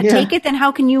 you can't take it, then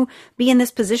how can you be in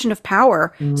this position of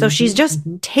power? So she's just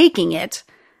taking it.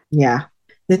 Yeah.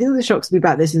 The thing that shocks me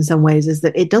about this in some ways is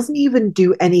that it doesn't even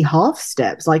do any half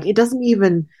steps. Like it doesn't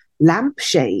even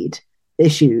lampshade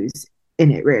issues in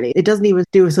it, really. It doesn't even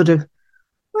do a sort of,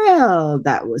 well,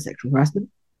 that was sexual harassment.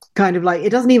 Kind of like,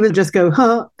 it doesn't even just go,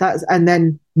 and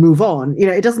then move on. You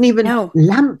know, it doesn't even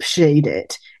lampshade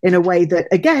it in a way that,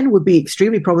 again, would be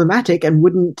extremely problematic and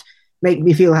wouldn't make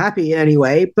me feel happy in any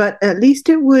way, but at least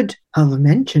it would have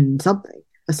mentioned something.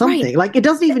 Right. Like, it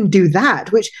doesn't even do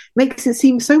that, which makes it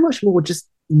seem so much more just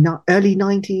early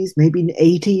 90s, maybe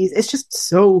 80s. It's just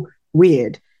so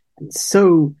weird and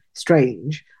so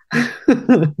strange.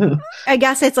 I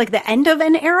guess it's like the end of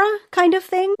an era kind of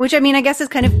thing, which I mean, I guess is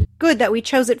kind of good that we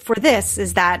chose it for this,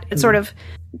 is that it sort of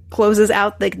closes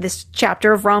out like this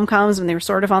chapter of rom-coms when they were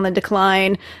sort of on the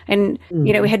decline. And,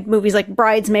 you know, we had movies like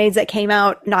Bridesmaids that came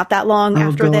out not that long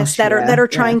after this that are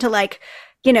trying to like,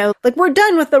 you know, like we're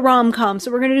done with the rom-com,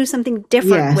 so we're going to do something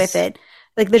different with it.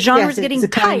 Like the genre's getting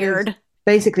tired.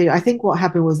 Basically, I think what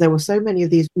happened was there were so many of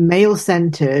these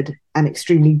male-centered and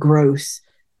extremely gross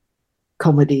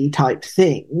comedy type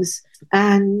things,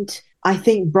 and I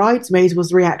think Bridesmaids was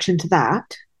the reaction to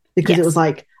that, because it was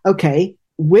like, okay,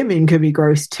 women can be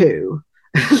gross too.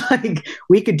 Like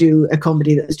we could do a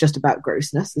comedy that's just about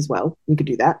grossness as well. We could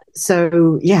do that.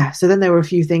 So then there were a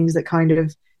few things that kind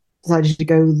of decided to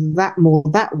go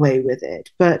that way with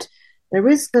it, but there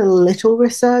is a little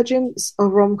resurgence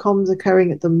of rom-coms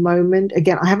occurring at the moment.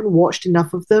 Again, I haven't watched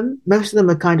enough of them. Most of them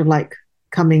are kind of like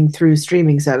coming through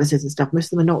streaming services and stuff. Most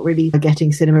of them are not really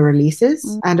getting cinema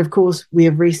releases. And of course, we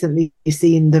have recently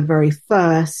seen the very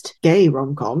first gay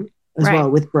rom-com as well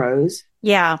with Bros.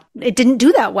 Yeah, it didn't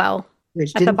do that well.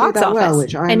 Which didn't do that well,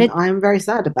 which I'm very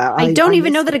sad about. I don't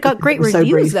even know that it got great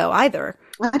reviews though either.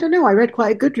 I don't know. I read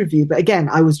quite a good review, but again,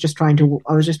 I was just trying to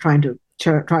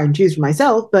try and choose for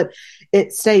myself, but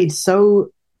it stayed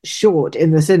so short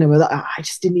in the cinema that I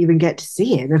just didn't even get to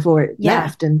see it before it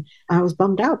left, and I was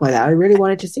bummed out by that. I really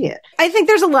wanted to see it. I think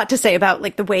there's a lot to say about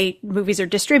like the way movies are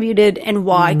distributed and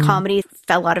why comedy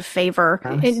fell out of favor.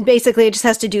 And basically it just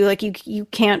has to do like you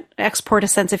can't export a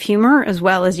sense of humor as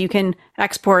well as you can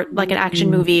export like an action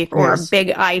movie or a big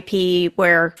IP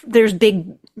where there's big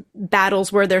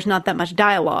battles where there's not that much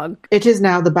dialogue. It is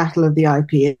now the battle of the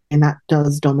IP, and that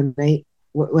does dominate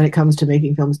when it comes to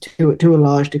making films to a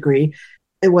large degree.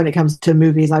 When it comes to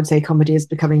movies, I'd say comedy is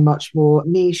becoming much more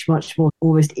niche, much more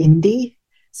almost indie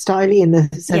styly, in the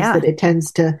sense that it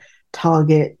tends to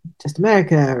target just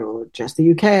America or just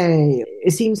the UK.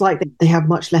 It seems like they have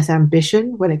much less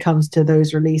ambition when it comes to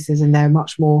those releases, and they're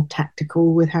much more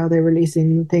tactical with how they're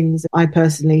releasing things. I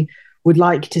personally would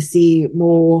like to see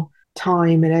more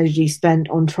time and energy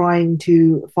spent on trying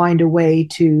to find a way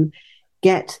to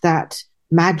get that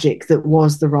magic that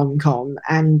was the rom-com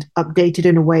and updated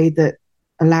in a way that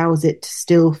allows it to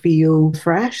still feel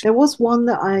fresh. There was one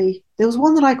that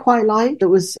I quite liked.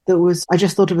 I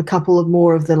just thought of a couple of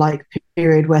more of the like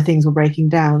period where things were breaking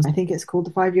down. I think it's called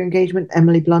The 5 Year Engagement.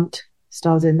 Emily Blunt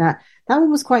stars in that. That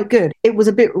one was quite good. It was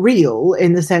a bit real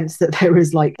in the sense that there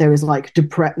was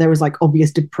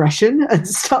obvious depression and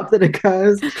stuff that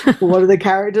occurs for one of the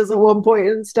characters at one point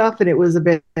and stuff. And it was a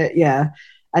bit, yeah.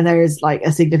 And there is like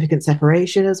a significant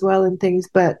separation as well and things,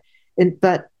 but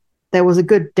there was a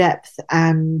good depth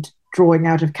and drawing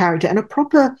out of character and a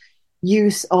proper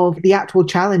use of the actual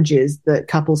challenges that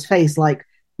couples face, like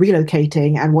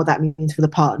relocating and what that means for the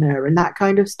partner and that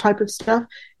kind of type of stuff.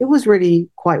 It was really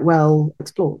quite well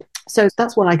explored. So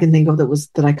that's one I can think of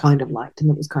that I kind of liked and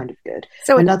that was kind of good.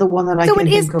 So another one that I can think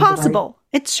of. So it is possible.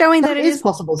 It's showing that it is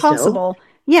possible. Still.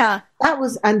 Yeah.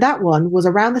 That one was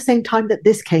around the same time that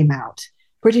this came out.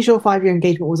 Pretty sure 5 Year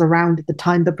Engagement was around the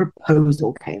time the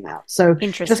proposal came out. So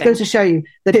just goes to show you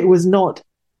that it was not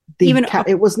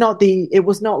it was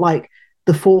not like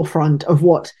the forefront of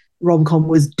what RomCom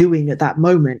was doing at that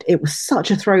moment. It was such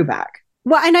a throwback.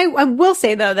 Well, and I will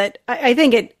say though that I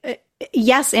think it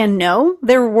yes and no.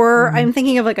 There were I'm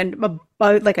thinking of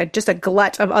just a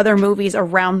glut of other movies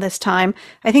around this time.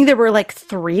 I think there were like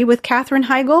 3 with Katherine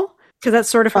Heigl. Because that's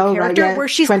sort of her character, where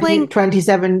she's playing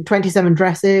 27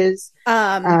 dresses.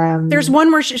 There's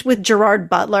one where she's with Gerard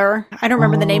Butler. I don't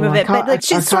remember the name of it, but like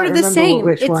she's sort of the same.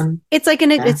 It's like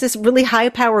it's this really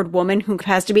high-powered woman who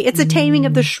has to be. It's a Taming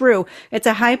of the Shrew. It's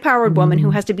a high-powered woman who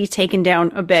has to be taken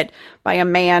down a bit by a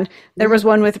man. There was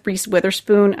one with Reese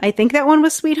Witherspoon. I think that one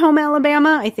was Sweet Home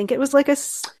Alabama. I think it was like a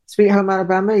Sweet Home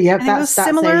Alabama. Yeah, that's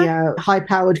similar. A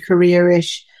high-powered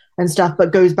career-ish and stuff,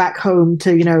 but goes back home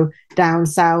to, down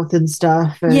south and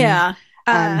stuff. And, yeah.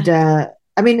 I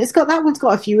mean, that one's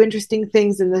got a few interesting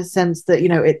things in the sense that,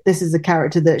 this is a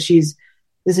character that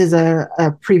this is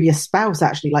a previous spouse,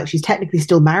 actually. Like she's technically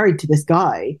still married to this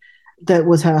guy that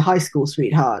was her high school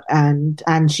sweetheart. And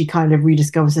she kind of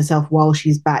rediscovers herself while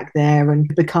she's back there and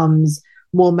becomes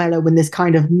more mellow when this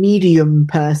kind of medium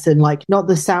person, like not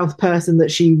the South person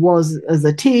that she was as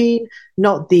a teen,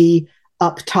 not the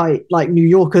uptight like New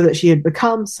Yorker that she had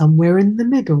become, somewhere in the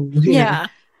middle. Yeah.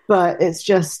 But it's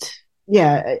just,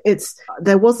 there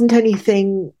wasn't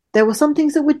anything, there were some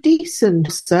things that were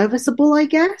decent, serviceable, I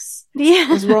guess. Yeah.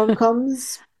 As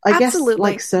rom-coms, I guess,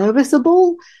 like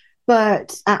serviceable.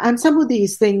 But, and some of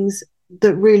these things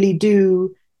that really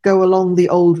do go along the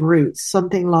old routes,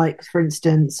 something like, for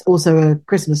instance, also a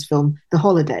Christmas film, The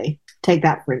Holiday. Take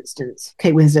that, for instance.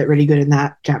 Kate Winslet really good in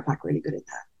that. Jack Black really good in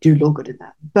that. Jude Law good in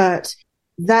that. But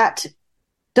that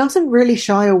doesn't really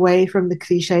shy away from the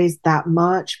cliches that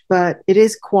much, but it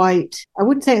is quite, I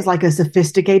wouldn't say it's like a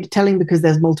sophisticated telling because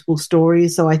there's multiple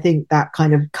stories, so I think that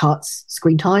kind of cuts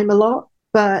screen time a lot.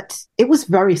 But it was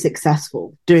very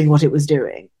successful doing what it was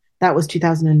doing. That was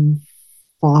 2005,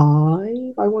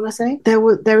 I want to say. There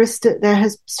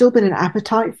has still been an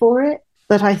appetite for it,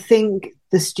 but I think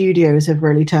the studios have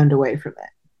really turned away from it.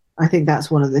 I think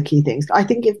that's one of the key things. I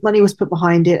think if money was put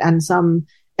behind it and some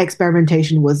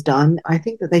experimentation was done, I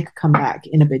think that they could come back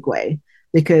in a big way.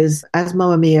 Because as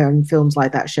Mamma Mia and films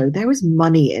like that show, there is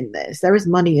money in this. There is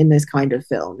money in this kind of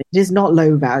film. It is not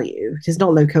low value. It is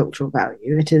not low cultural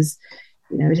value. It is,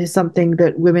 it is something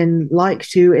that women like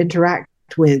to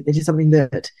interact with. It is something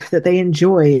that they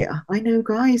enjoy. I know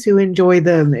guys who enjoy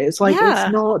them. It's like,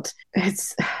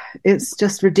 it's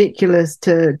just ridiculous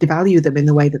to devalue them in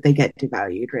the way that they get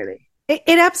devalued, really.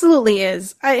 It absolutely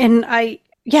is.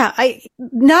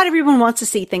 Not everyone wants to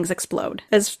see things explode,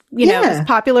 as as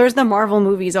popular as the Marvel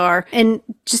movies are, and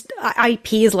just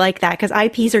IPs like that, because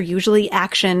IPs are usually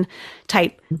action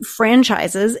type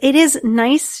franchises. It is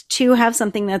nice to have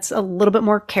something that's a little bit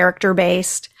more character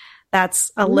based,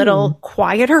 that's a little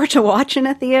quieter to watch in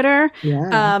a theater.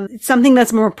 Yeah. Something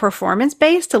that's more performance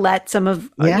based to let some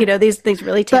of these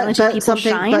really talented people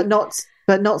shine.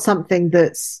 But not something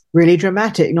that's really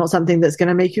dramatic, not something that's going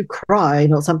to make you cry,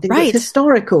 not something that's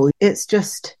historical. It's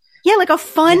just... Yeah, like a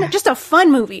fun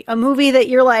movie. A movie that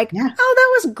you're like, oh,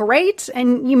 that was great.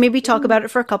 And you maybe talk about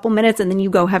it for a couple minutes and then you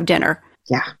go have dinner.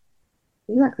 Yeah,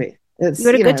 exactly. You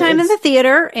had a good time in the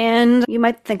theater, and you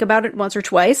might think about it once or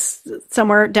twice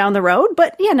somewhere down the road.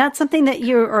 But not something that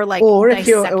you are like. Or if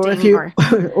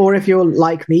you're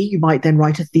like me, you might then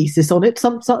write a thesis on it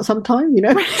sometime.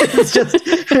 It's just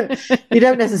you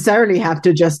don't necessarily have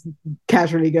to just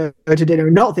casually go to dinner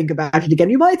and not think about it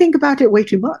again. You might think about it way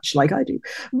too much, like I do.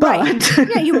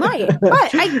 But you might.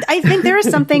 But I think there is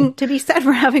something to be said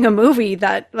for having a movie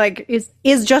that like is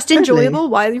just enjoyable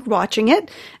while you're watching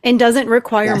it and doesn't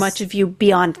require much of you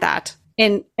beyond that.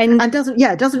 And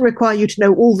doesn't require you to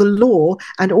know all the lore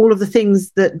and all of the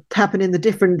things that happen in the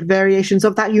different variations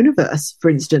of that universe, for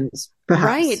instance, perhaps.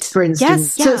 Right. For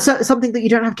instance. Yes, yeah. So something that you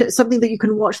don't have to, something that you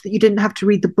can watch that you didn't have to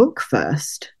read the book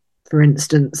first, for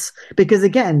instance, because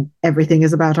again, everything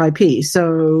is about IP.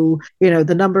 So,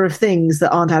 the number of things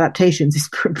that aren't adaptations is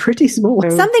pretty small.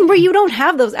 Something where you don't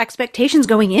have those expectations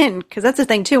going in, because that's the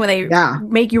thing too, when they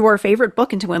make your favorite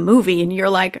book into a movie and you're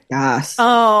like, yes.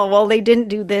 Oh, well, they didn't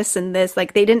do this and this.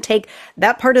 Like, they didn't take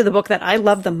that part of the book that I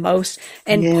love the most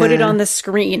and put it on the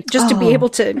screen just to be able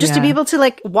to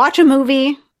like watch a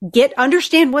movie,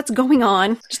 understand what's going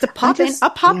on. Just a pop in.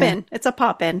 It's a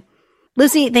pop in.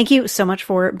 Lucy, thank you so much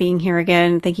for being here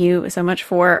again. Thank you so much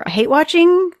for hate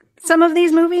watching some of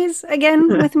these movies again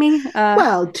with me.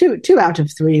 Well, two out of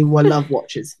three were love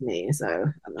watches for me, so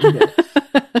I'm good.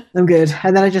 I'm good.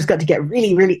 And then I just got to get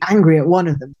really, really angry at one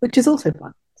of them, which is also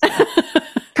fun. So,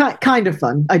 kind of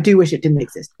fun. I do wish it didn't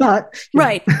exist, but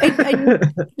right.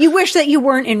 You wish that you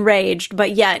weren't enraged,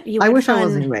 but yet I wish I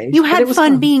wasn't enraged. You had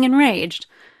fun being enraged.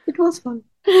 It was fun.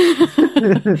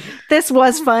 This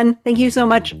was fun. Thank you so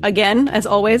much again. As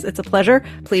always, it's a pleasure.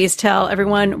 Please tell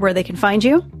everyone where they can find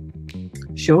you.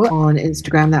 Sure. On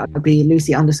Instagram, that would be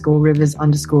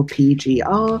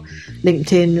Lucy_Rivers_PGR.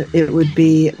 LinkedIn, it would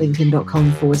be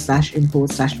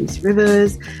linkedin.com/in/Lucy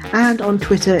Rivers. And on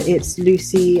Twitter, it's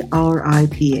Lucy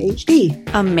RIPHD.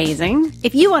 Amazing.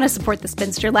 If you want to support The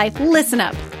Spinster Life, listen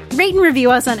up. Rate and review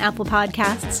us on Apple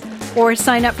Podcasts. Or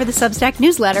sign up for the Substack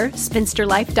newsletter,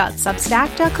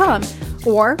 spinsterlife.substack.com.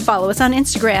 Or follow us on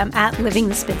Instagram at Living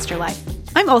the Spinster Life.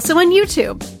 I'm also on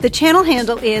YouTube. The channel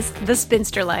handle is The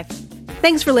Spinster Life.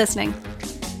 Thanks for listening.